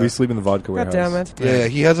vodka. Yeah. We sleep in the vodka God warehouse. damn it. Yeah,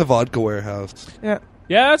 he has a vodka warehouse. Yeah.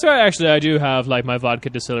 Yeah, that's right. Actually, I do have my vodka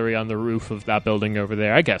distillery on the roof of that building over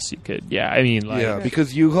there. I guess you could. Yeah, I mean, Yeah,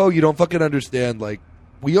 because Yuho, you don't fucking understand. Like,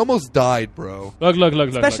 we almost died, bro. Look.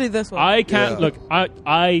 Especially this one. I can't Yeah. look.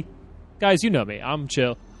 I guys, you know me. I'm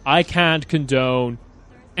chill. I can't condone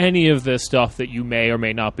any of this stuff that you may or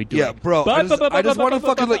may not be doing. Yeah, bro. I just want to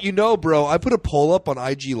fucking let you know, bro. I put a poll up on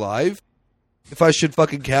IG Live if I should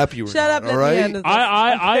fucking cap you or Shut not. up. All Let me right? end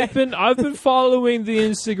this. I've been following the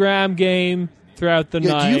Instagram game throughout the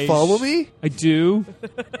Yeah, night. do you follow me? I do.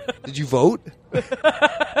 Did you vote?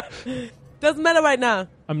 Doesn't matter right now.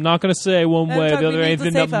 I'm not going to say one Then way or talk the other me anything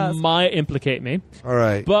needs a safe that house. might implicate me. All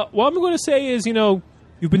right. But what I'm going to say is,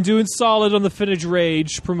 you've been doing solid on the Finnish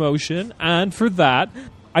Rage promotion, and for that,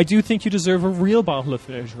 I do think you deserve a real bottle of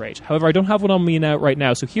Finnish Rage. However, I don't have one on me right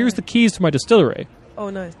now, so here's the keys to my distillery. Oh,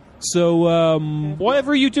 nice. So,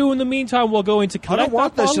 whatever you do in the meantime, we'll go into I collect don't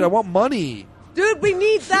want that bottle. shit. I want money. Dude, we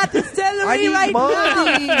need that distillery I need right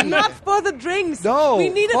money. now. Not for the drinks. No, we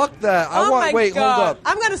need fuck it. that. I Oh want. my Wait, God. hold up.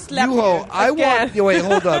 I'm gonna slap Yuho, you. I again. want. Wait,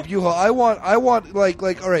 hold up, Yuho. I want. Like.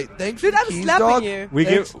 All right. Thanks Dude, for the I'm keys, slapping dog. you. We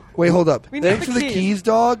Thanks- give. Wait, hold up. We need Thanks the for the keys. keys,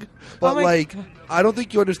 dog. But Oh my like, God. I don't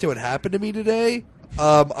think you understand what happened to me today.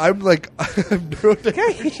 I'm like, I'm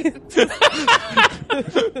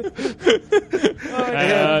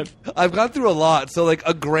I've gone through a lot, so like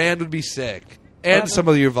a grand would be sick, and some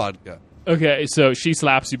of your vodka. Okay, so she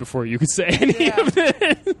slaps you before you could say any of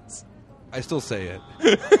this. I still say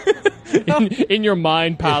it. In your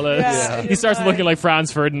mind palace. Yeah, He starts you're looking right. like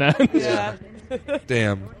Franz Ferdinand. Yeah.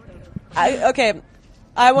 Damn. Okay.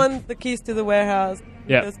 I want the keys to the warehouse.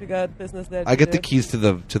 Yeah. Because we got business there. I get the do. keys to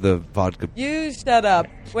the vodka. You shut up.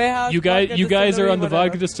 Warehouse. You guys are on the whatever.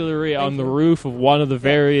 vodka distillery on Thank the you. roof of one of the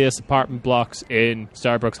various apartment blocks in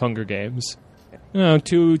Starbucks Hunger Games.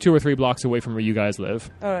 Two or three blocks away from where you guys live.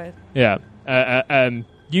 All right. Yeah.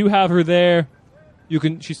 You have her there.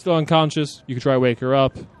 She's still unconscious. You can try to wake her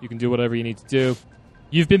up. You can do whatever you need to do.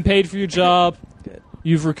 You've been paid for your job. Good.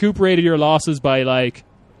 You've recuperated your losses by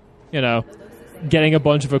getting a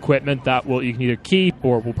bunch of equipment that you can either keep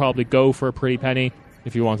or will probably go for a pretty penny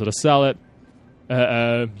if you wanted to sell it.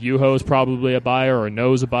 Yuho's probably a buyer or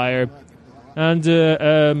knows a buyer. And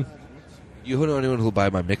You don't know anyone who'll buy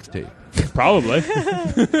my mixtape. Probably.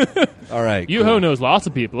 All right. Yuho knows lots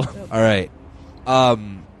of people. All right.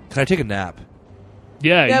 Can I take a nap?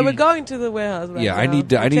 Yeah. Yeah, we're going to the warehouse right Yeah, now. I need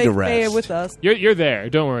to Take rest. Faye with us. You're there.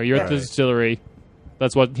 Don't worry. You're at the Right. distillery.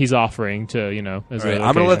 That's what he's offering to, you know. As All right, a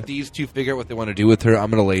I'm going to location. let these two figure out what they want to do with her. I'm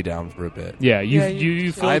going to lay down for a bit. Yeah, you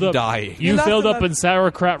you filled I'm up. dying. You You filled lost up a in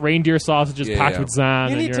sauerkraut reindeer sausages Yeah, packed yeah. with zan.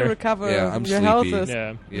 You and need to you're- recover. Yeah, I'm Your health sleepy. is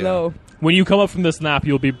Yeah. Yeah. low. When you come up from this nap,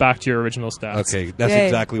 you'll be back to your original stats. Okay, that's Yay.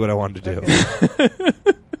 exactly what I wanted to do.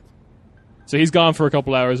 So he's gone for a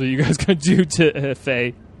couple hours. What are you guys going to do to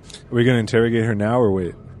Faye? Are we going to interrogate her now or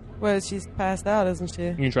wait? Well, she's passed out, isn't she?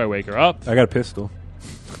 You can try to wake her up. I got a pistol.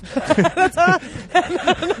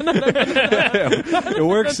 It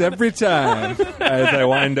works every time as I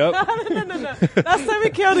wind up. No. Last time we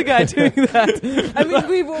killed a guy doing that. I mean,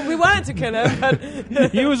 we wanted to kill him,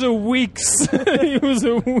 but He was a weak. He was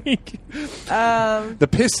a weak. The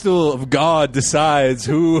pistol of God decides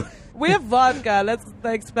who. we have vodka. Let's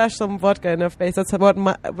splash some vodka in her face. That's what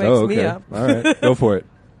wakes me up. All right, go for it.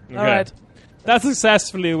 All right. That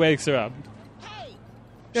successfully wakes her up.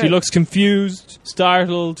 She Good. looks confused,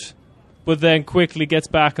 startled, but then quickly gets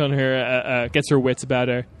back on her, gets her wits about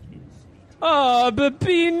her. Oh,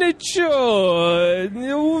 Babina Joy,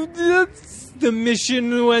 the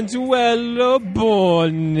mission went well, oh,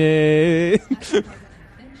 Bonnie.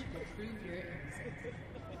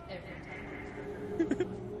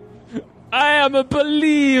 I am a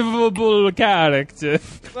believable character.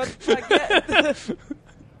 But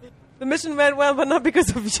the mission went well, but not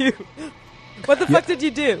because of you. What the fuck did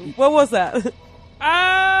you do? What was that?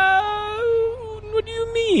 What do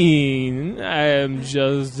you mean? I am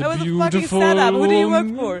just That was a beautiful. fucking setup. Who do you work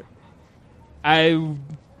for? I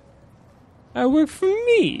work for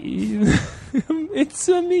me. It's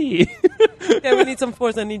me. Yeah, we need some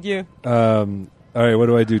force. I need you. All right, what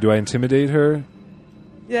do I do? Do I intimidate her?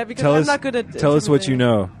 Yeah, because Tell I'm us. not good at. Tell us what you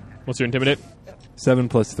know. What's your intimidate? 7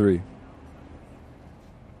 plus 3.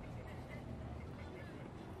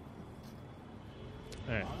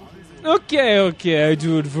 Okay, I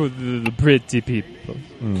do it for the pretty people.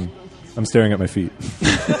 I'm staring at my feet.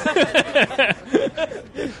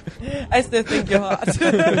 I still think you're hot.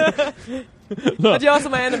 Look, But you're also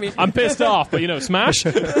my enemy. I'm pissed off, but smash.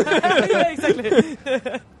 Yeah, exactly.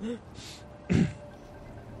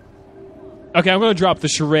 Okay, I'm going to drop the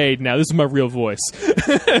charade now. This is my real voice.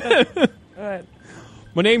 All right.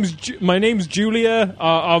 My name's Julia.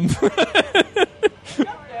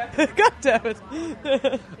 God damn it.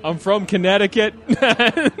 I'm from Connecticut.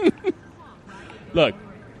 Look,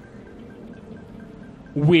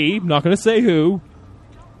 I'm not going to say who,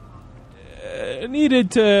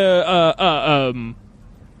 needed to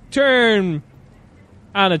turn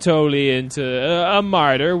Anatoly into a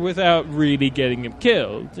martyr without really getting him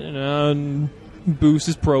killed. And boost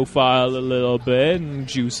his profile a little bit and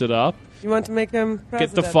juice it up. You want to make him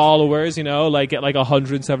president? Get the followers, get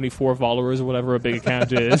 174 followers or whatever a big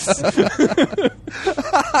account is.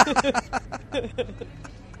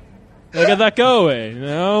 Get that going,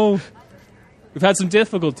 We've had some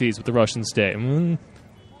difficulties with the Russian state.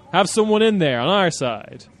 Have someone in there on our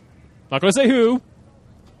side. Not going to say who.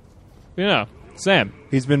 Sam.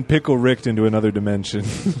 He's been pickle ricked into another dimension.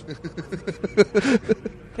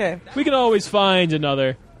 Okay. We can always find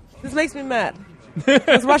another. This makes me mad.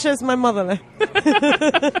 Because Russia is my motherland.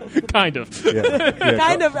 Kind of. Yeah,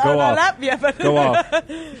 Kind of. Go off. Latvia, but Go off.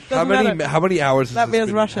 How many hours has Latvia's this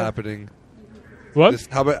been Russia. happening? What?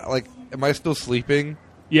 How about am I still sleeping?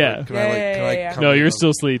 Yeah. Can Yeah. come No, in you're on-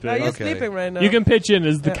 still sleeping. No, you're Okay. sleeping right now. You can pitch in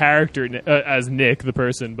as the Yeah. character, as Nick, the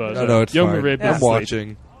person, but No, it's Young fine. Rib I'm is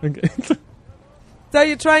watching. asleep. Okay. So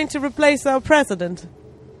you're trying to replace our president?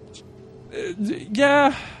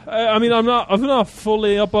 Yeah, I'm not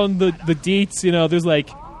fully up on the deets. There's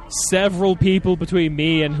several people between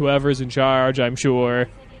me and whoever's in charge. I'm sure,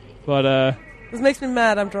 but This makes me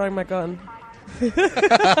mad. I'm drawing my gun.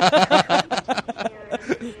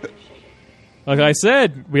 like I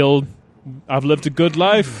said, I've lived a good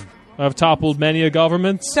life. I've toppled many a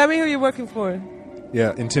government. Tell me who you're working for.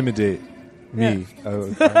 Yeah, intimidate me. I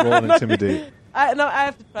roll an intimidate. I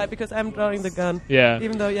have to try because I'm drawing the gun. Yeah,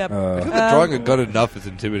 Even though, yeah. I feel that drawing a gun enough is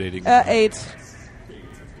intimidating. 8.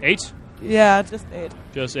 8, Yeah, just 8.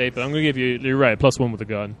 just 8. But I'm gonna give you. You're right. +1 with a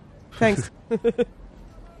gun. Thanks.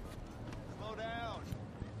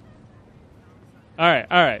 All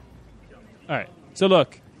right. So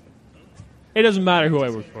look, it doesn't matter who I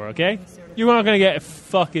work for, okay? You're not gonna get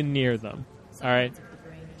fucking near them. All right.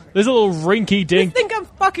 There's a little rinky You dink. think I'm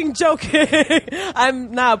fucking joking?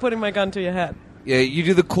 I'm now putting my gun to your head. Yeah, you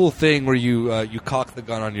do the cool thing where you cock the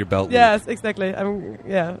gun on your belt. loop. Yes, exactly. I'm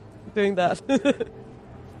doing that.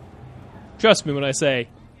 Trust me when I say,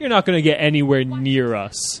 you're not going to get anywhere near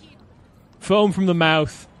us. Foam from the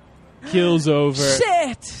mouth, kills over.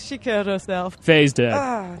 Shit! She killed herself. Faye's dead.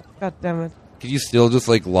 God damn it. Can you still just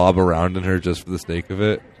like lob around in her just for the sake of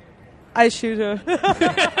it? I shoot her.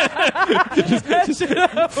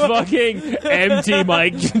 Fucking empty my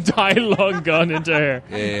die-long gun into her.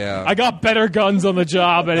 Yeah. I got better guns on the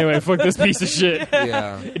job anyway. Fuck this piece of shit.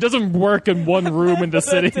 Yeah. It doesn't work in one room in the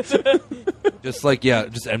city. Just like,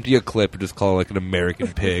 just empty a clip and just call it like an American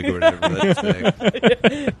pig or whatever that's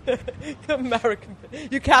like. American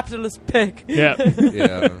pig. You capitalist pig. Yeah.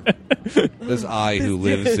 Yeah. This I who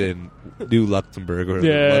lives in New Luxembourg or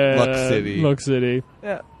Lux City. Lux City.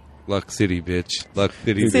 Yeah. Lux City, bitch. Lux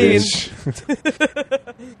City, Scene.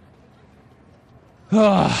 bitch.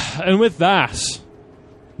 And with that,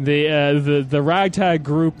 the ragtag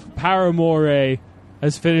group Paramore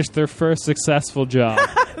has finished their first successful job.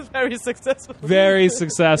 Very successful. Very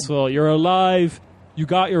successful. You're alive. You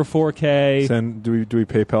got your 4K. Do we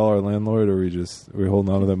PayPal our landlord, or are we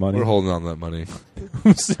holding on to that money? We're holding on to that money.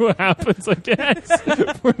 See what happens, I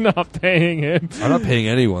guess. We're not paying him. I'm not paying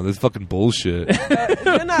anyone. This is fucking bullshit.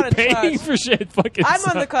 You're not in Paying charge. for shit fucking I'm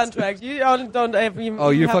sucks. on the contract. You don't even. Oh,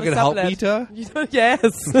 you're have a fucking sublet. help-meter? You don't,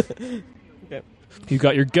 yes. Okay. You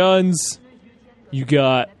got your guns. You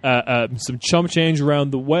got some chump change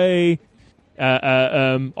around the way. All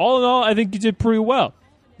in all, I think you did pretty well.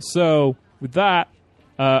 So with that,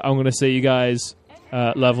 I'm going to say you guys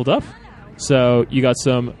leveled up. So you got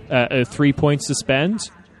some 3 points to spend.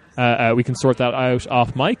 We can sort that out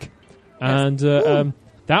off mic. And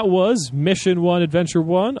that was Mission 1, Adventure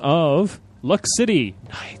 1 of Luxcity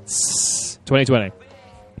Nights 2020.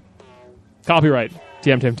 Copyright.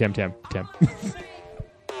 Tim. Turn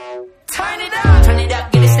it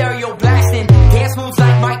up, get a stereo blasting. Dance moves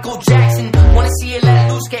like Michael Jackson. Wanna see it, let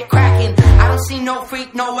it loose, get cracking. I don't see no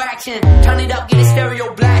freak, no action. Turn it up, get a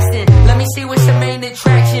stereo blasting. Let me see what's the main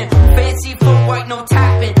attraction. Fancy footwork, no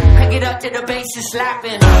tapping. Pick it up to the bass and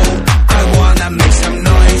slapping. I wanna make some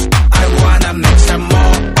noise. I wanna make some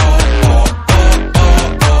more.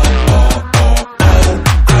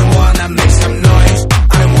 I wanna make some noise.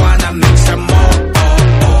 I wanna make some more.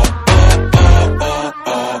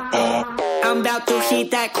 I'm about to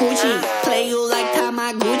hit that coochie. Play you like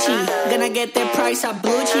Tamaguchi. Gonna get the price of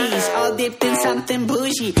blue cheese. All dipped in something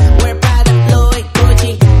bougie. We're Prada, Louis,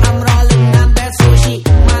 Gucci. I'm rolling on that sushi.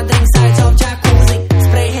 My drink size of jacuzzi.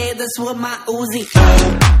 Spray haters with my Uzi.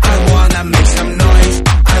 I wanna make some noise.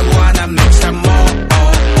 I wanna make some more.